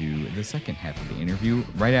into the second half of the interview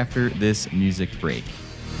right after this music break.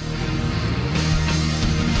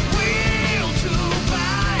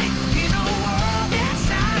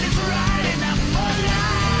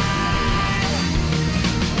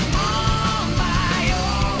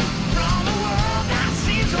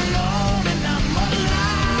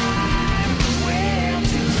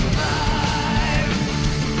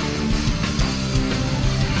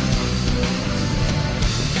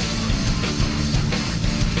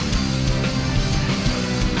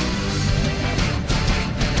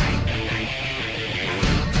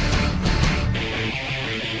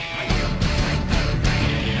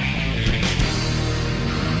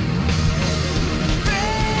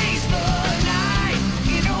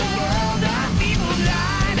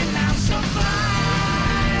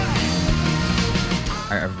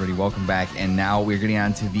 Welcome back, and now we're getting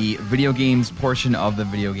on to the video games portion of the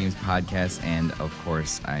Video Games Podcast, and of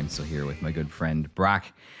course, I'm still here with my good friend Brock.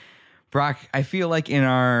 Brock, I feel like in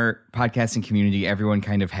our podcasting community, everyone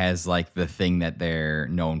kind of has like the thing that they're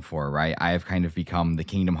known for, right? I have kind of become the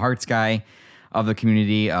Kingdom Hearts guy of the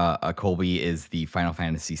community. Colby is the Final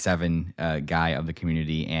Fantasy VII guy of the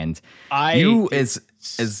community, and you as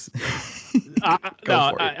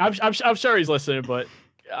I'm sure he's listening, but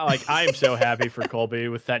like I am so happy for Colby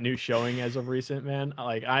with that new showing as of recent, man.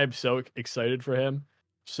 Like I am so excited for him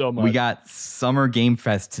so much. We got Summer Game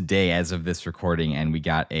Fest today as of this recording, and we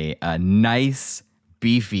got a nice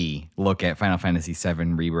beefy look at Final Fantasy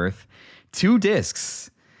VII Rebirth. 2 discs.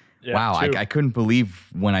 Yeah, wow, I couldn't believe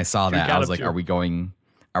when I saw that. I was like, are we going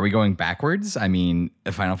backwards? I mean,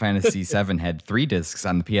 Final Fantasy VII had 3 discs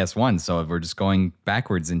on the PS1, so we're just going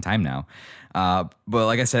backwards in time now. But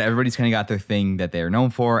like I said, everybody's kind of got their thing that they're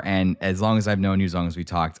known for, and as long as I've known you, as long as we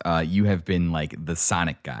talked, you have been like the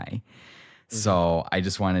Sonic guy. So I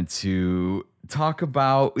just wanted to talk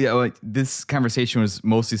about, this conversation was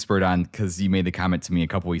mostly spurred on because you made the comment to me a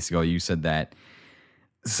couple weeks ago. You said that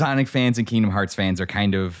Sonic fans and Kingdom Hearts fans are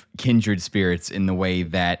kind of kindred spirits in the way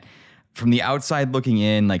that from the outside looking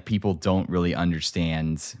in, like people don't really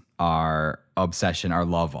understand our obsession, our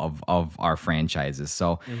love of our franchises.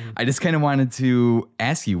 So I just kind of wanted to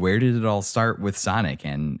ask you, where did it all start with Sonic,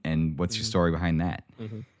 and what's your story behind that?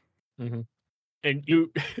 And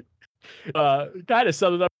you kind of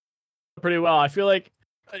summed it up pretty well. I feel like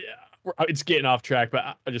it's getting off track,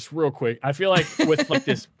 but just real quick, I feel like with like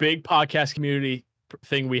this big podcast community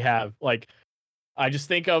thing we have, like I just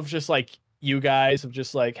think of just like you guys of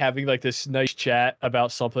just like having like this nice chat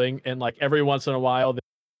about something, and like every once in a while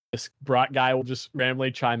this Brock guy will just randomly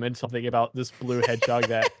chime in something about this blue hedgehog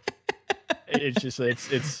that it's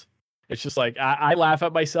just like I laugh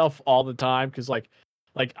at myself all the time because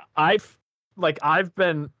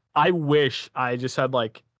I wish I just had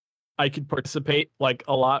like I could participate like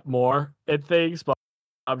a lot more in things, but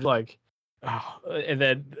I'm just like, oh. And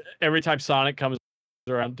then every time Sonic comes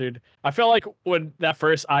around, dude, I feel like when that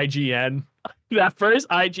first IGN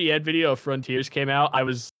video of Frontiers came out, I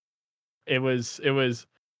was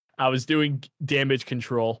doing damage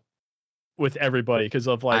control with everybody because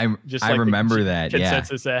of like I remember that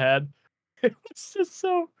consensus I had. It was just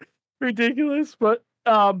so ridiculous, but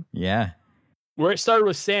yeah. Where it started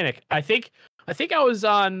with Sonic, I think I was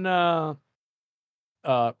on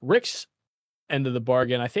Rick's end of the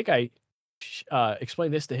bargain. I think I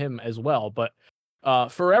explained this to him as well, but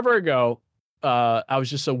forever ago, I was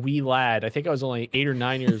just a wee lad. I think I was only 8 or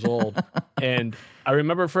 9 years old, and I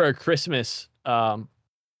remember for a Christmas,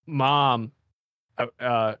 Mom,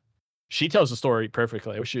 she tells the story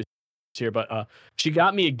perfectly. I wish she was here, but she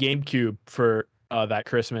got me a GameCube for that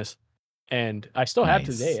Christmas. And I still have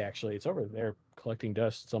today, actually. It's over there collecting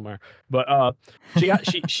dust somewhere. But she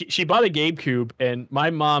bought a GameCube, and my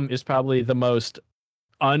mom is probably the most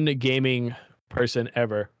ungaming person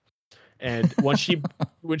ever. And when she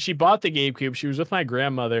bought the GameCube, she was with my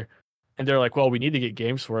grandmother, and they're like, "Well, we need to get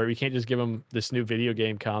games for it. We can't just give them this new video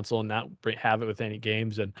game console and not have it with any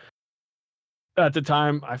games." And at the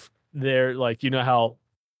time, they're like, you know how.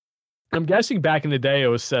 I'm guessing back in the day it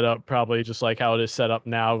was set up probably just like how it is set up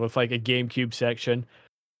now with like a GameCube section,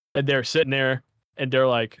 and they're sitting there and they're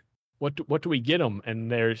like, what do we get them?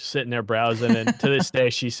 And they're sitting there browsing, and to this day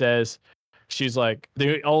she's like,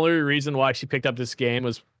 the only reason why she picked up this game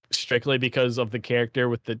was strictly because of the character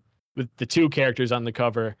with the 2 characters on the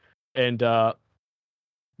cover, and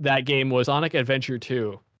that game was Sonic Adventure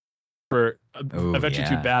 2 for Adventure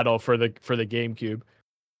 2 Battle for the GameCube.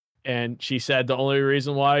 And she said the only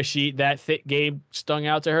reason why that game stung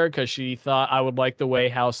out to her because she thought I would like the way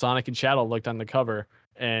how Sonic and Shadow looked on the cover,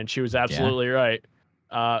 and she was absolutely right.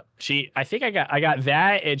 I think I got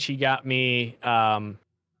that, and she got me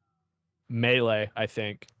Melee. I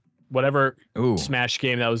think whatever Smash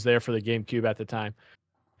game that was there for the GameCube at the time,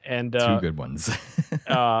 and 2 good ones.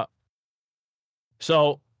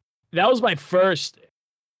 So that was my first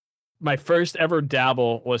ever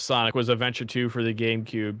dabble with Sonic was Adventure 2 for the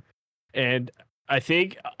GameCube. And I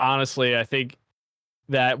think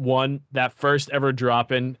that first ever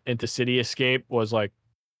drop into City Escape was like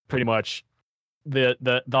pretty much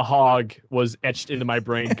the hog was etched into my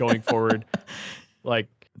brain going forward. Like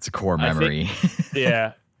it's a core memory.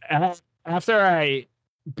 Yeah. After I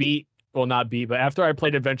after I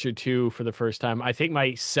played Adventure 2 for the first time, I think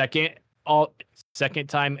my second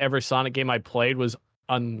time ever Sonic game I played was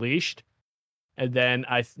Unleashed. And then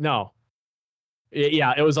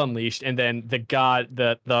it was Unleashed, and then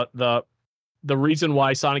the reason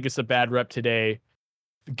why Sonic gets a bad rep today,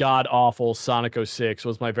 god awful Sonic 06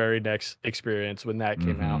 was my very next experience when that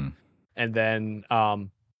came out, and then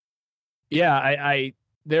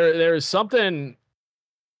there's something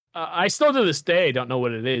I still to this day don't know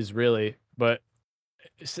what it is really, but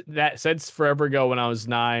that since forever ago when I was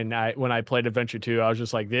 9, when I played Adventure 2, I was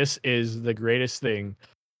just like, this is the greatest thing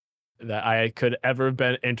that I could ever have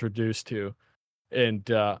been introduced to. And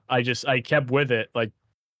I kept with it. Like,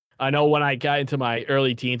 I know when I got into my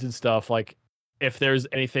early teens and stuff, like if there's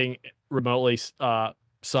anything remotely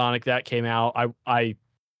Sonic that came out, I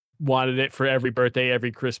wanted it for every birthday,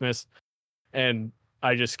 every Christmas, and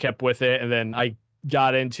I just kept with it. And then I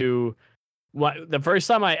got into the first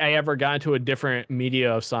time I ever got into a different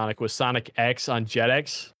media of Sonic was Sonic X on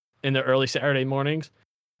Jetix in the early Saturday mornings,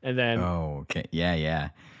 and then okay, yeah.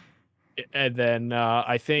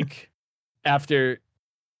 I think after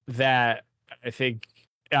that, I think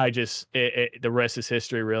I just the rest is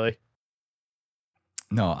history, really.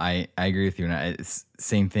 No, I agree with you. And it's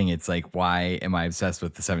same thing. It's like, why am I obsessed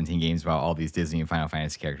with the 17 games about all these Disney and Final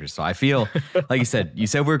Fantasy characters? So I feel, like you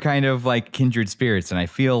said we're kind of like kindred spirits, and I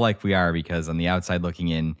feel like we are, because on the outside looking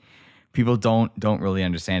in, people don't really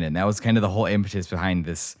understand it. And that was kind of the whole impetus behind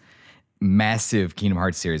this massive Kingdom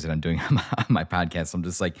Hearts series that I'm doing on my podcast. I'm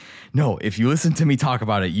just like, no, if you listen to me talk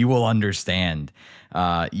about it, you will understand.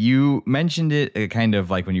 You mentioned it kind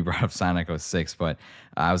of like when you brought up Sonic 06, but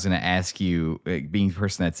I was going to ask you, being a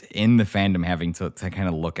person that's in the fandom, having to kind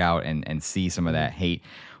of look out and see some of that hate.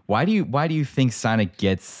 Why do you think Sonic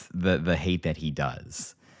gets the hate that he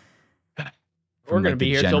does? We're going to be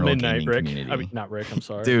here till midnight, Rick. Community. I mean, not Rick, I'm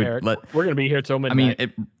sorry. Dude, Eric. We're going to be here till midnight. I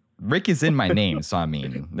mean, Rick is in my name, so I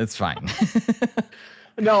mean, that's fine.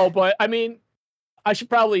 No, but I mean, I should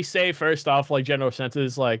probably say first off, like, general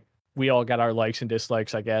senses, like, we all got our likes and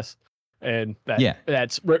dislikes, I guess. And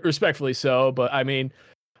that's respectfully so. But I mean,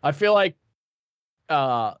 I feel like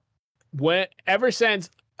ever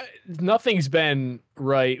since nothing's been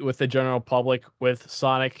right with the general public with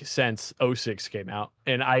Sonic since 06 came out.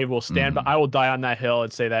 And I will stand but I will die on that hill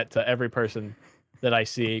and say that to every person that I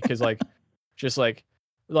see. Cause like, just like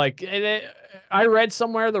I read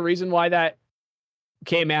somewhere the reason why that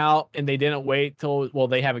came out and they didn't wait till, well,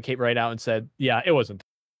 they haven't came right out and said, yeah, it wasn't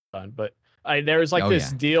done. But there was like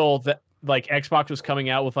this deal that like Xbox was coming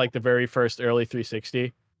out with like the very first early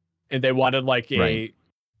 360, and they wanted like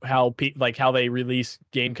how they release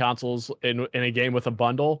game consoles in a game with a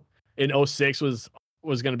bundle. In 06 was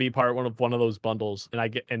going to be one of those bundles,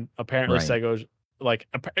 and apparently Sega was like,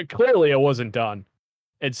 clearly it wasn't done,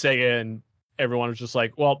 and Sega and everyone was just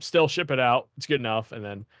like, well, still ship it out, it's good enough.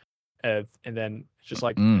 And then just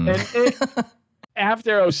like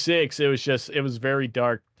after 06, it was very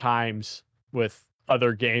dark times with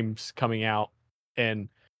other games coming out, and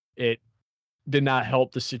it did not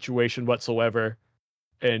help the situation whatsoever.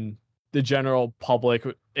 And the general public,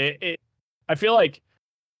 I feel like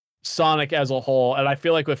Sonic as a whole, and I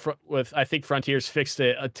feel like with I think Frontiers fixed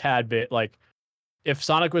it a tad bit. Like, if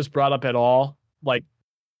Sonic was brought up at all, like,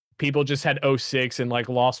 people just had 06 and like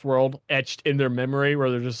Lost World etched in their memory,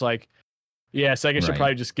 where they're just like, yeah, Sega should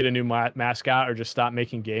probably just get a new mascot or just stop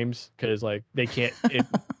making games, because like they can't,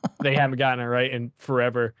 they haven't gotten it right in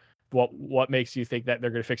forever. What makes you think that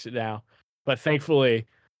they're going to fix it now? But thankfully,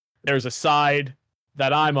 there's a side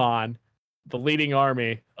that I'm on, the leading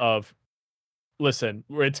army of, listen,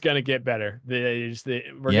 it's going to get better. We're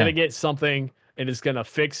going to get something, and it's going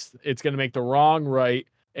to make the wrong right.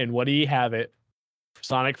 And what do you have it?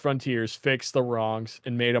 Sonic Frontiers fixed the wrongs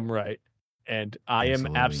and made them right. And I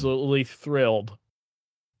am absolutely thrilled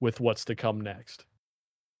with what's to come next.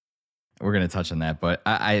 We're going to touch on that, but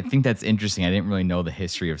I think that's interesting. I didn't really know the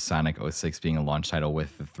history of Sonic 06 being a launch title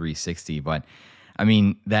with the 360, but I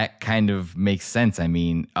mean, that kind of makes sense. I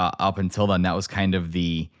mean, up until then, that was kind of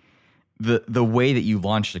the way that you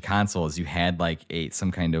launched a console, is you had like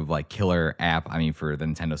some kind of like killer app. I mean, for the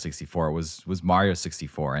Nintendo 64, it was Mario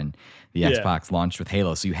 64, and the Xbox launched with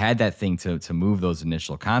Halo. So you had that thing to move those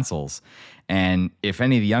initial consoles. And if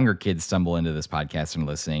any of the younger kids stumble into this podcast and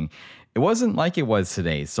listening, it wasn't like it was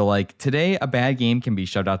today. So like today, a bad game can be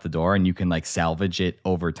shoved out the door and you can like salvage it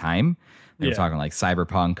over time. We're talking like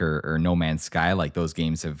Cyberpunk or No Man's Sky. Like, those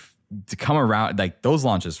games have to come around. Like, those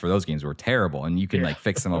launches for those games were terrible, and you can like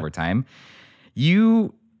fix them over time. The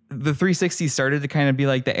 360 started to kind of be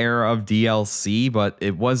like the era of DLC, but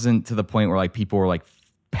it wasn't to the point where like people were like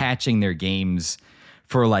patching their games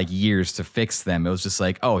for like years to fix them. It was just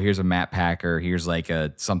like, oh, here's a map pack, or here's like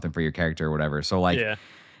something for your character or whatever. So like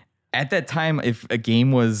at that time, if a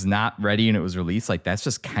game was not ready and it was released, like, that's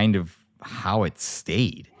just kind of how it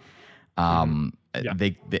stayed. I'm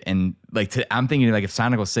thinking like if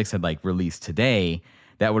Sonic 06 had like released today,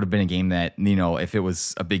 that would have been a game that, you know, if it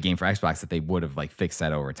was a big game for Xbox, that they would have like fixed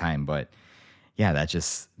that over time. But yeah,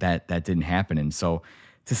 that didn't happen. And so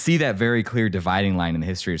to see that very clear dividing line in the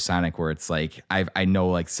history of Sonic, where it's like I know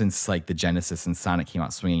like since like the Genesis and Sonic came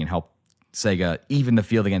out swinging and helped Sega even the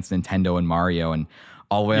field against Nintendo and Mario and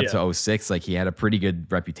all the way up to '06, like he had a pretty good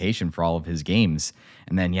reputation for all of his games.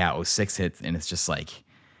 And then '06 hits and it's just like,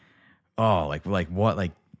 oh, like what?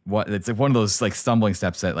 It's like one of those like stumbling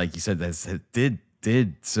steps that, like you said, that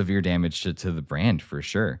did severe damage to the brand for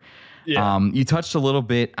sure. Yeah. You touched a little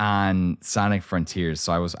bit on Sonic Frontiers,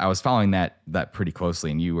 so I was following that pretty closely,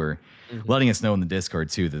 and you were letting us know in the Discord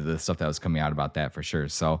too the stuff that was coming out about that for sure.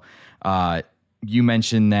 So you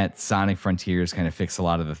mentioned that Sonic Frontiers kind of fixed a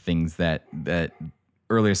lot of the things that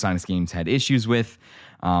earlier Sonic games had issues with.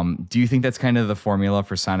 Do you think that's kind of the formula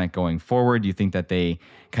for Sonic going forward? Do you think that they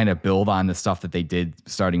kind of build on the stuff that they did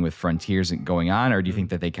starting with Frontiers and going on, or do you think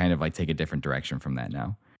that they kind of like take a different direction from that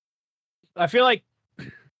now? I feel like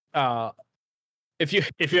if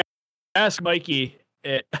you ask Mikey,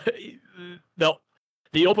 the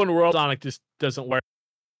open world Sonic just doesn't work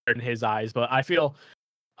in his eyes. But I feel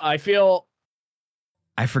I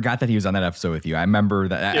forgot that he was on that episode with you. I remember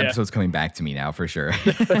that episode's coming back to me now for sure.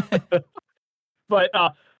 But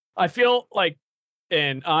I feel like,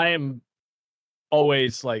 and I am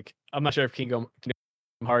always like, I'm not sure if Kingdom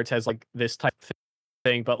Hearts has like this type of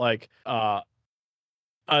thing, but like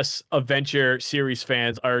us Adventure series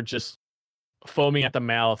fans are just foaming at the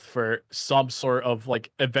mouth for some sort of like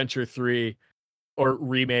Adventure 3 or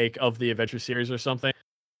remake of the Adventure series or something.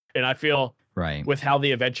 And I feel with how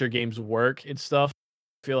the Adventure games work and stuff,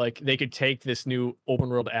 I feel like they could take this new open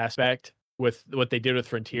world aspect with what they did with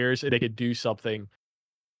Frontiers, and they could do something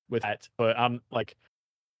with that. But I'm like,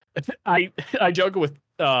 I joke with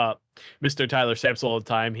Mr. Tyler Sampson all the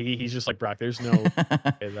time. He's just like, Brock, there's no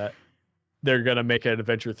way that they're gonna make an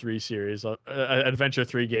Adventure 3 series, an Adventure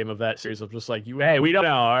 3 game of that series. I'm just like, hey, we don't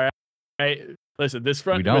know. All right, listen,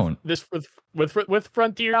 we don't. With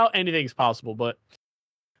Frontier out, anything's possible. But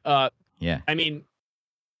I mean,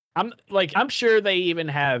 I'm sure they even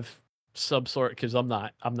have some sort, because I'm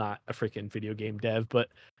not a freaking video game dev, but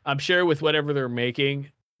I'm sure with whatever they're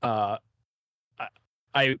making, I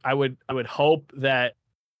would hope that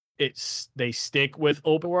they stick with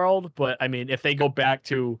open world. But I mean, if they go back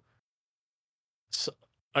to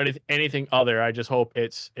anything other, I just hope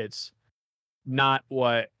it's not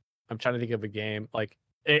what I'm trying to think of a game. Like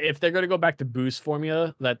if they're going to go back to boost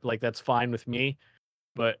formula, that's fine with me,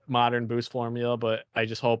 but modern boost formula. But I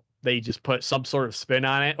just hope they just put some sort of spin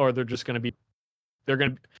on it, or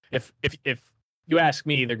if you ask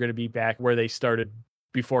me, they're going to be back where they started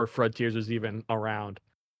before Frontiers was even around.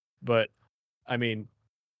 But I mean,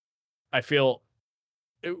 I feel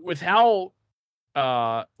with how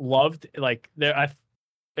loved, like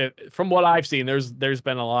from what I've seen, there's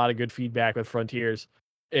been a lot of good feedback with Frontiers,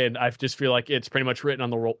 and I just feel like it's pretty much written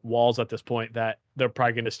on the walls at this point that they're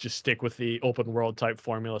probably going to just stick with the open world type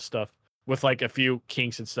formula stuff with like a few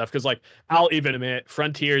kinks and stuff. Because like I'll even admit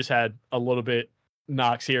Frontiers had a little bit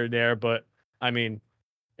knocks here and there, but I mean,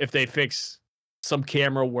 if they fix some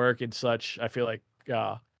camera work and such, I feel like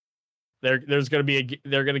they're going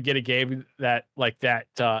to get a game that like that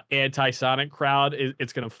anti-Sonic crowd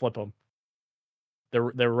it's going to flip them.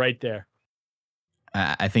 They're right there.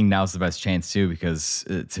 I think now's the best chance too, because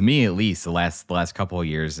to me at least the last couple of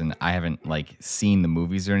years, and I haven't like seen the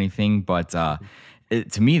movies or anything, but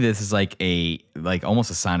to me this is like almost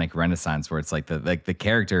a Sonic renaissance, where it's like the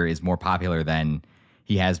character is more popular than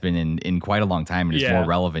he has been in quite a long time, and is more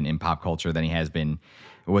relevant in pop culture than he has been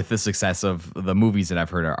with the success of the movies that I've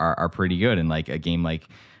heard are pretty good. And like a game like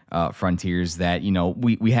Frontiers that, you know,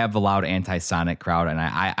 we have the loud anti-Sonic crowd, and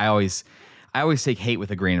I always take hate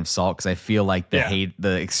with a grain of salt, because I feel like the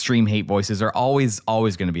extreme hate voices are always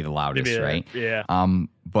going to be the loudest, right? Yeah.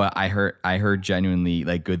 But I heard genuinely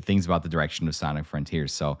like good things about the direction of Sonic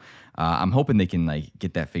Frontiers, so I'm hoping they can like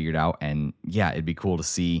get that figured out, and it'd be cool to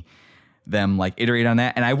see them like iterate on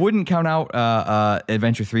that. And I wouldn't count out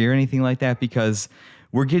Adventure 3 or anything like that, because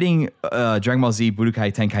we're getting Dragon Ball Z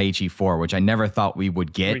Budokai Tenkaichi 4, which I never thought we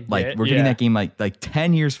would get. We're getting that game like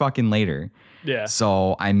 10 years fucking later. Yeah.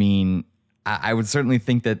 So I mean, I would certainly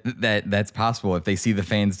think that's possible if they see the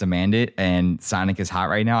fans demand it, and Sonic is hot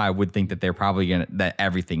right now. I would think that they're probably that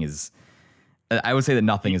everything is. I would say that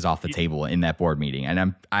nothing is off the table in that board meeting,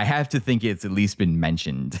 and I have to think it's at least been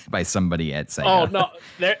mentioned by somebody at Sega. Oh no,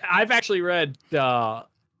 I've actually read. Just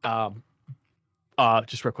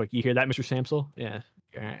real quick, you hear that, Mr. Samsel? Yeah,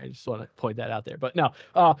 I just want to point that out there. But no,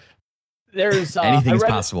 there's anything is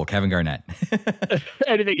possible. Kevin Garnett.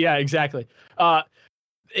 Anything, yeah, exactly.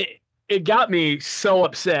 It got me so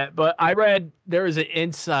upset, but I read there was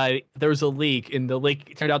a leak, and the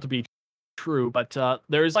leak turned out to be true, but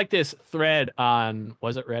there's like this thread on,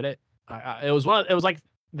 was it Reddit? It was like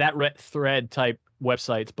that thread type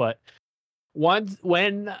websites, but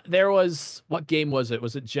when there was, what game was it?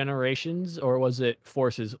 Was it Generations or was it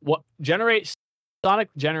Forces? What Sonic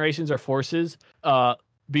Generations or Forces?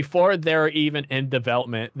 Before they're even in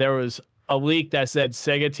development, there was a leak that said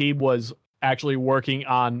Sega team was actually working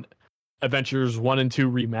on Adventures 1 and 2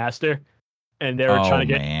 remaster, and they were trying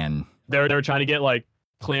to get they were trying to get like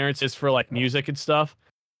clearances for like music and stuff.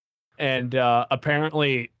 And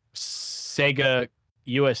apparently Sega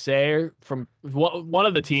USA from one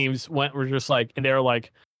of the teams were just like, and they were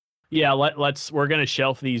like, yeah, we're gonna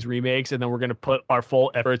shelf these remakes, and then we're gonna put our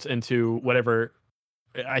full efforts into whatever.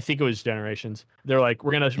 I think it was Generations. They're like,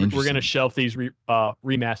 we're gonna shelf these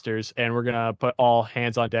remasters, and we're gonna put all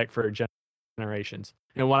hands on deck for Generations.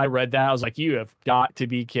 And when I read that, I was like, you have got to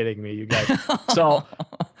be kidding me, you guys. So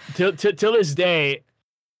till this day,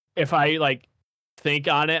 if I like think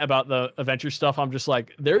on it about the adventure stuff, I'm just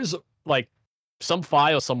like, there's like some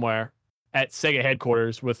file somewhere at Sega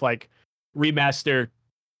headquarters with like remaster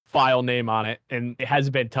file name on it, and it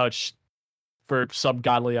hasn't been touched for some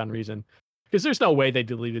godly unreason. Because there's no way they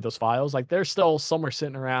deleted those files. Like, they're still somewhere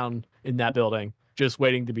sitting around in that building, just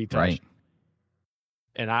waiting to be touched. Right.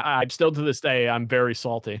 And I'm still, to this day, I'm very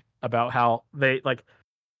salty about how they like.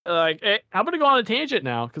 Hey, I'm gonna go on a tangent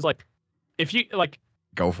now, because like, if you like,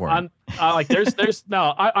 go for it. Like, there's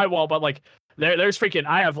no, I won't. But like, there's freaking.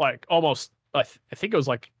 I have like almost. I think it was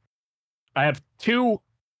like, I have 2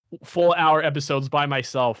 full hour episodes by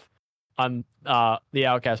myself on the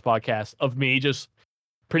Outcast podcast of me just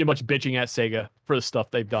pretty much bitching at Sega for the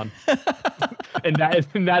stuff they've done, and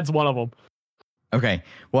that's one of them. Okay,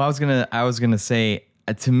 well, I was gonna say,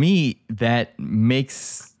 to me, that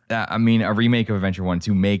makes a remake of Adventure 1 and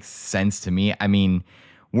 2 makes sense to me. I mean,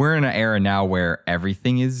 we're in an era now where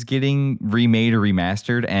everything is getting remade or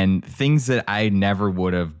remastered, and things that I never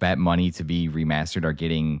would have bet money to be remastered are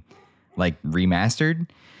getting like remastered.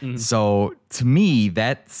 Mm-hmm. So to me,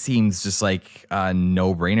 that seems just like a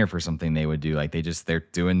no-brainer for something they would do. Like, they're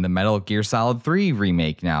doing the Metal Gear Solid 3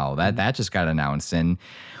 remake now. That just got announced, and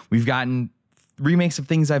we've gotten remakes of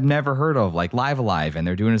things I've never heard of, like Live Alive, and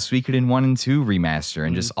they're doing a Suikoden 1 and 2 remaster,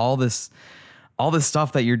 and just all this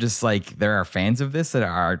stuff that you're just like, there are fans of this that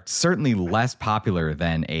are certainly less popular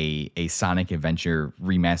than a Sonic Adventure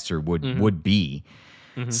remaster would be.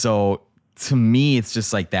 Mm-hmm. So to me, it's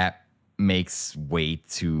just like that makes way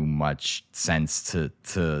too much sense to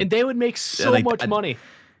and they would make so much money.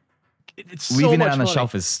 It's leaving so it on the money.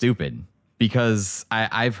 shelf is stupid, because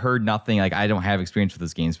I've heard nothing. Like, I don't have experience with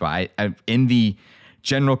those games, but I in the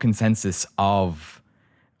general consensus of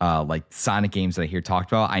like Sonic games that I hear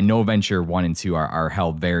talked about, I know Adventure 1 and 2 are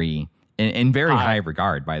held very in very high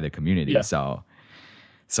regard by the community. Yeah. So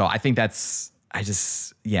I think there's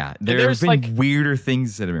have been like weirder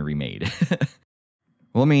things that have been remade.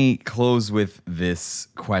 Let me close with this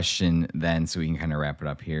question then, so we can kind of wrap it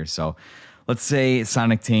up here. So let's say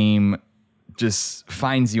Sonic Team just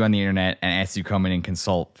finds you on the internet and asks you to come in and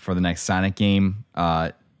consult for the next Sonic game.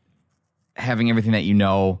 Having everything that you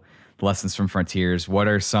know, the lessons from Frontiers, what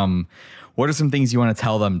are some things you want to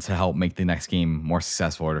tell them to help make the next game more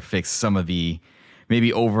successful, or to fix some of the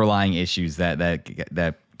maybe overlying issues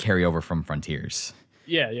that carry over from Frontiers?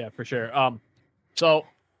 Yeah, for sure. So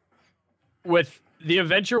with the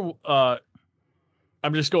Adventure,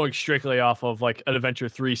 I'm just going strictly off of like an Adventure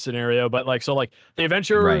 3 scenario, but like, so like the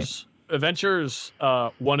Adventures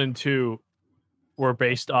 1 and 2 were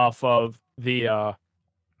based off of the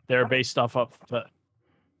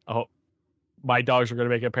oh, my dogs are going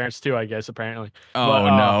to make an appearance too, I guess, apparently. Oh,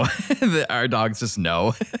 but, no. Our dogs just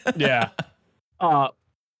know. Yeah. But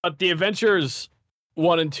the Adventures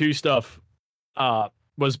 1 and 2 stuff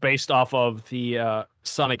was based off of the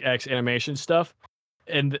Sonic X animation stuff.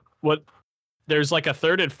 And there's like a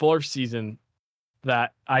 3rd and 4th season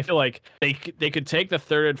that I feel like they could take the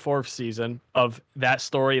 3rd and 4th season of that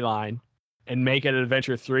storyline and make an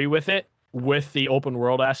Adventure 3 with it, with the open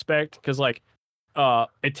world aspect. Because like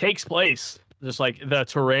it takes place, just like the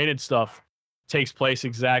terrain and stuff takes place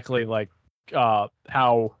exactly like how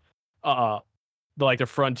the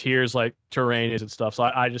Frontiers like terrain is and stuff. So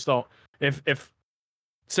I just don't, if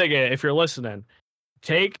Sega, if you're listening,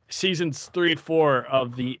 take seasons 3 and 4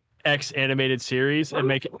 of the X animated series and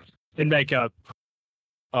make a,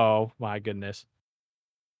 oh my goodness.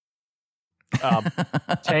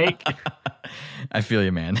 Take. I feel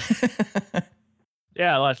you, man.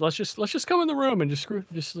 Yeah, let's just come in the room and just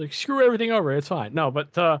screw everything over. It's fine. No, but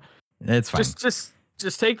it's fine. Just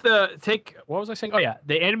take what was I saying? Oh yeah,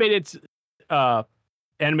 the animated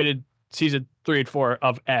season 3 and 4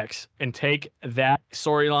 of X and take that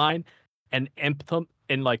storyline and implement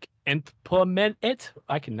it.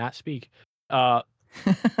 I cannot speak. And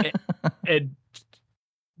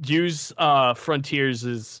use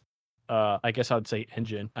Frontiers' I guess I would say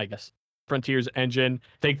engine. Frontiers engine.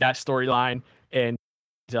 Take that storyline and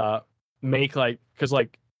make because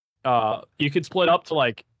you could split up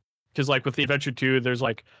to because with the Adventure 2, there's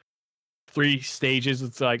 3 stages.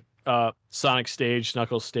 It's Sonic stage,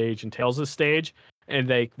 Knuckles stage, and Tails' stage, and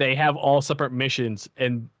they have all separate missions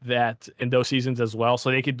in those seasons as well.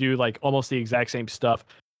 So they could do almost the exact same stuff,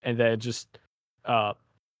 and then just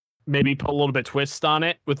maybe put a little bit twist on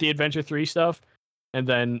it with the Adventure 3 stuff, and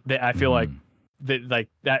then I feel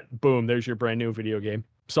that boom, there's your brand new video game,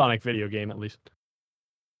 Sonic video game at least.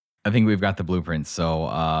 I think we've got the blueprint. So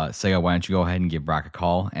Sega, why don't you go ahead and give Brock a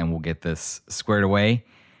call, and we'll get this squared away.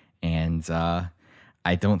 And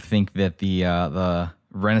I don't think that the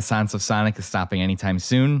renaissance of Sonic is stopping anytime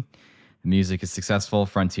soon. The music is successful.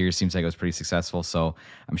 Frontier seems like it was pretty successful. So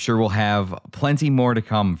I'm sure we'll have plenty more to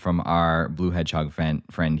come from our Blue Hedgehog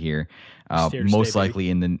friend here. Most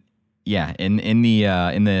likely in the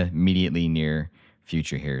immediately near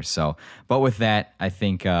future here. So, but with that, I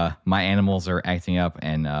think my animals are acting up,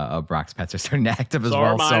 and Brock's pets are starting to act up as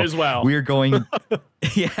well. Mine as well. We're going,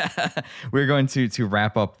 we're going to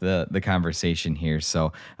wrap up the conversation here.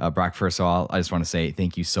 So, Brock, first of all, I just want to say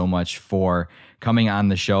thank you so much for coming on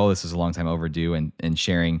the show. This was a long time overdue, and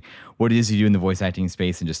sharing what it is you do in the voice acting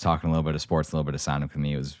space, and just talking a little bit of sports, a little bit of Sonic with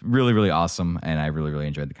me. It was really, really awesome, and I really, really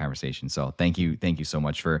enjoyed the conversation. So, thank you so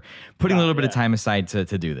much for putting a little bit of time aside to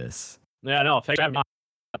do this. Yeah, no, thanks for having me.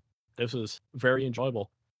 This was very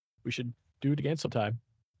enjoyable. We should do it again sometime,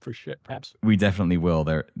 for sure. Perhaps we definitely will.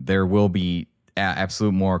 There will be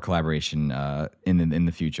absolute more collaboration in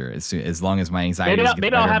the future. As long as my anxiety.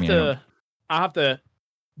 Maybe I'll have to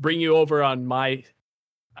bring you over on my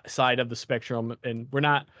side of the spectrum, and we're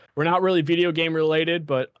not really video game related,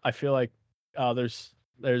 but I feel like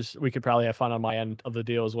we could probably have fun on my end of the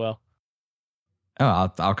deal as well.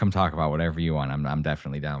 Oh, I'll come talk about whatever you want. I'm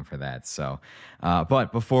definitely down for that. So,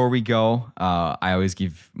 but before we go, I always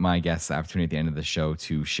give my guests the opportunity at the end of the show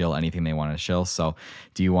to shill anything they want to shill. So,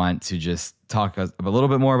 do you want to just talk a little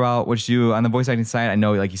bit more about what you do on the voice acting side? I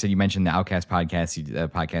know, like you said, you mentioned the Outcast podcast,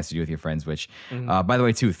 podcast you do with your friends, which, by the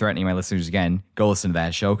way, too, threatening my listeners again, go listen to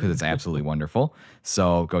that show because it's absolutely wonderful.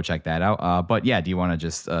 So go check that out. But yeah, do you want to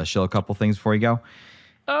just shill a couple things before you go?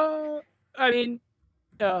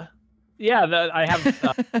 Yeah, I have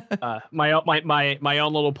my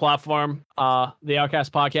own little platform, the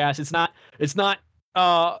Outcast podcast. It's not.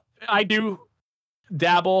 I do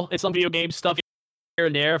dabble in some video game stuff here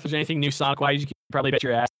and there. If there's anything new Sonic wise, you can probably bet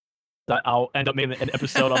your ass that I'll end up making an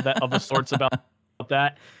episode of the sorts about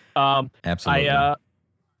that. Absolutely.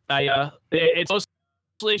 It's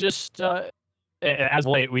mostly just as of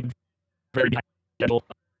late we very behind schedule.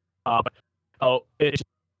 It's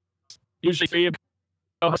usually 3 of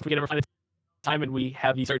us. We can never find the time, and we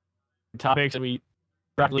have these certain topics, and we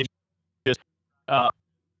practically just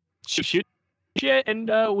shoot shit,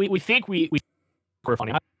 and we think we're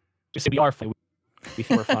funny. Not just say we are funny. We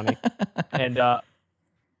think we're funny, and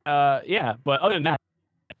yeah. But other than that,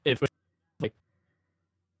 if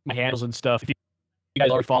my handles and stuff, if you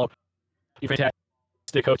guys already follow your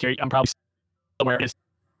fantastic host here, I'm probably somewhere in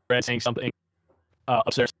Instagram saying something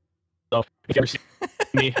upstairs. So if you ever see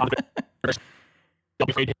me on the don't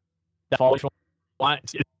be afraid to hit that follow if you want.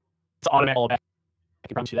 It's automatic follow back. I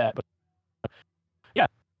can promise you that. But yeah,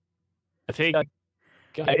 I think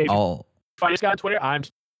if you find this guy on Twitter, I'm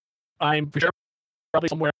for sure probably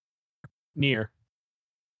somewhere near.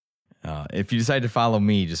 If you decide to follow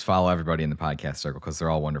me, just follow everybody in the podcast circle because they're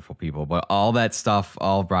all wonderful people. But all that stuff,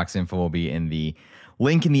 all of Brock's info will be in the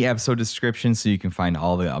link in the episode description, so you can find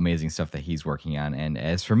all the amazing stuff that he's working on. And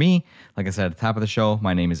as for me, like I said at the top of the show,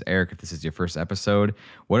 my name is Eric. If this is your first episode,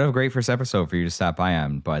 what a great first episode for you to stop by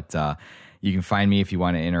on. But you can find me if you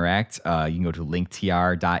want to interact. You can go to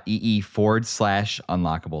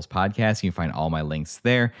linktr.ee/unlockables podcast. You can find all my links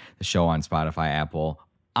there. The show on Spotify, Apple,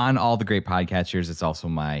 on all the great podcatchers. It's also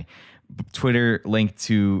my Twitter link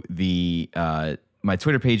to the my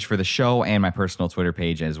Twitter page for the show, and my personal Twitter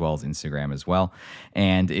page, as well as Instagram as well.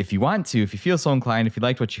 And if you want to, if you feel so inclined, if you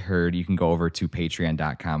liked what you heard, you can go over to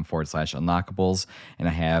patreon.com/unlockables. And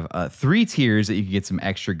I have 3 tiers that you can get some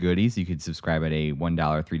extra goodies. You could subscribe at a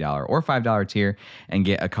 $1, $3, or $5 tier and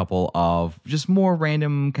get a couple of just more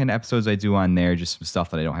random kind of episodes I do on there, just some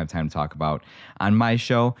stuff that I don't have time to talk about on my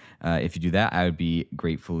show. If you do that, I would be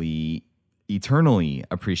gratefully eternally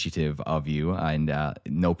appreciative of you, and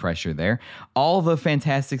no pressure there. All the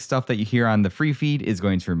fantastic stuff that you hear on the free feed is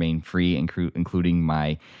going to remain free, including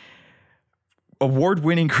my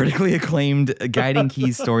award-winning, critically acclaimed Guiding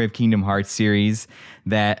Keys Story of Kingdom Hearts series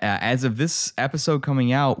that as of this episode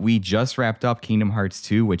coming out, we just wrapped up Kingdom Hearts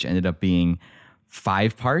 2, which ended up being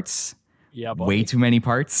 5 parts. Yeah, buddy. Way too many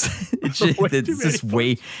parts. It's just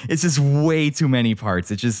way too many parts.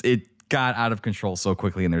 It got out of control so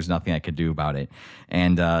quickly, and there's nothing I could do about it.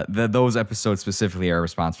 And those episodes specifically are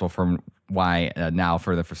responsible for why now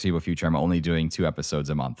for the foreseeable future I'm only doing 2 episodes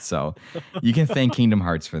a month. So you can thank Kingdom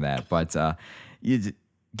Hearts for that. But you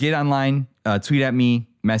get online, tweet at me,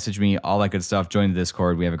 message me, all that good stuff. Join the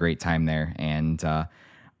Discord. We have a great time there. And other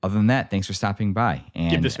than that, thanks for stopping by.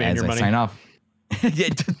 And give this man as your I money. sign off.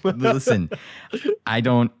 Listen, you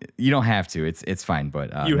don't have to. It's fine,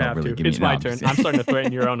 but you have really to. It's my turn. I'm starting to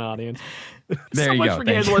threaten your own audience. There so you much go. for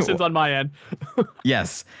getting listens on my end.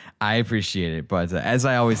 Yes, I appreciate it. But as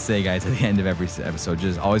I always say, guys, at the end of every episode,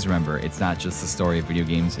 just always remember, it's not just the story of video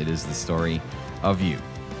games. It is the story of you.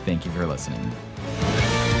 Thank you for listening.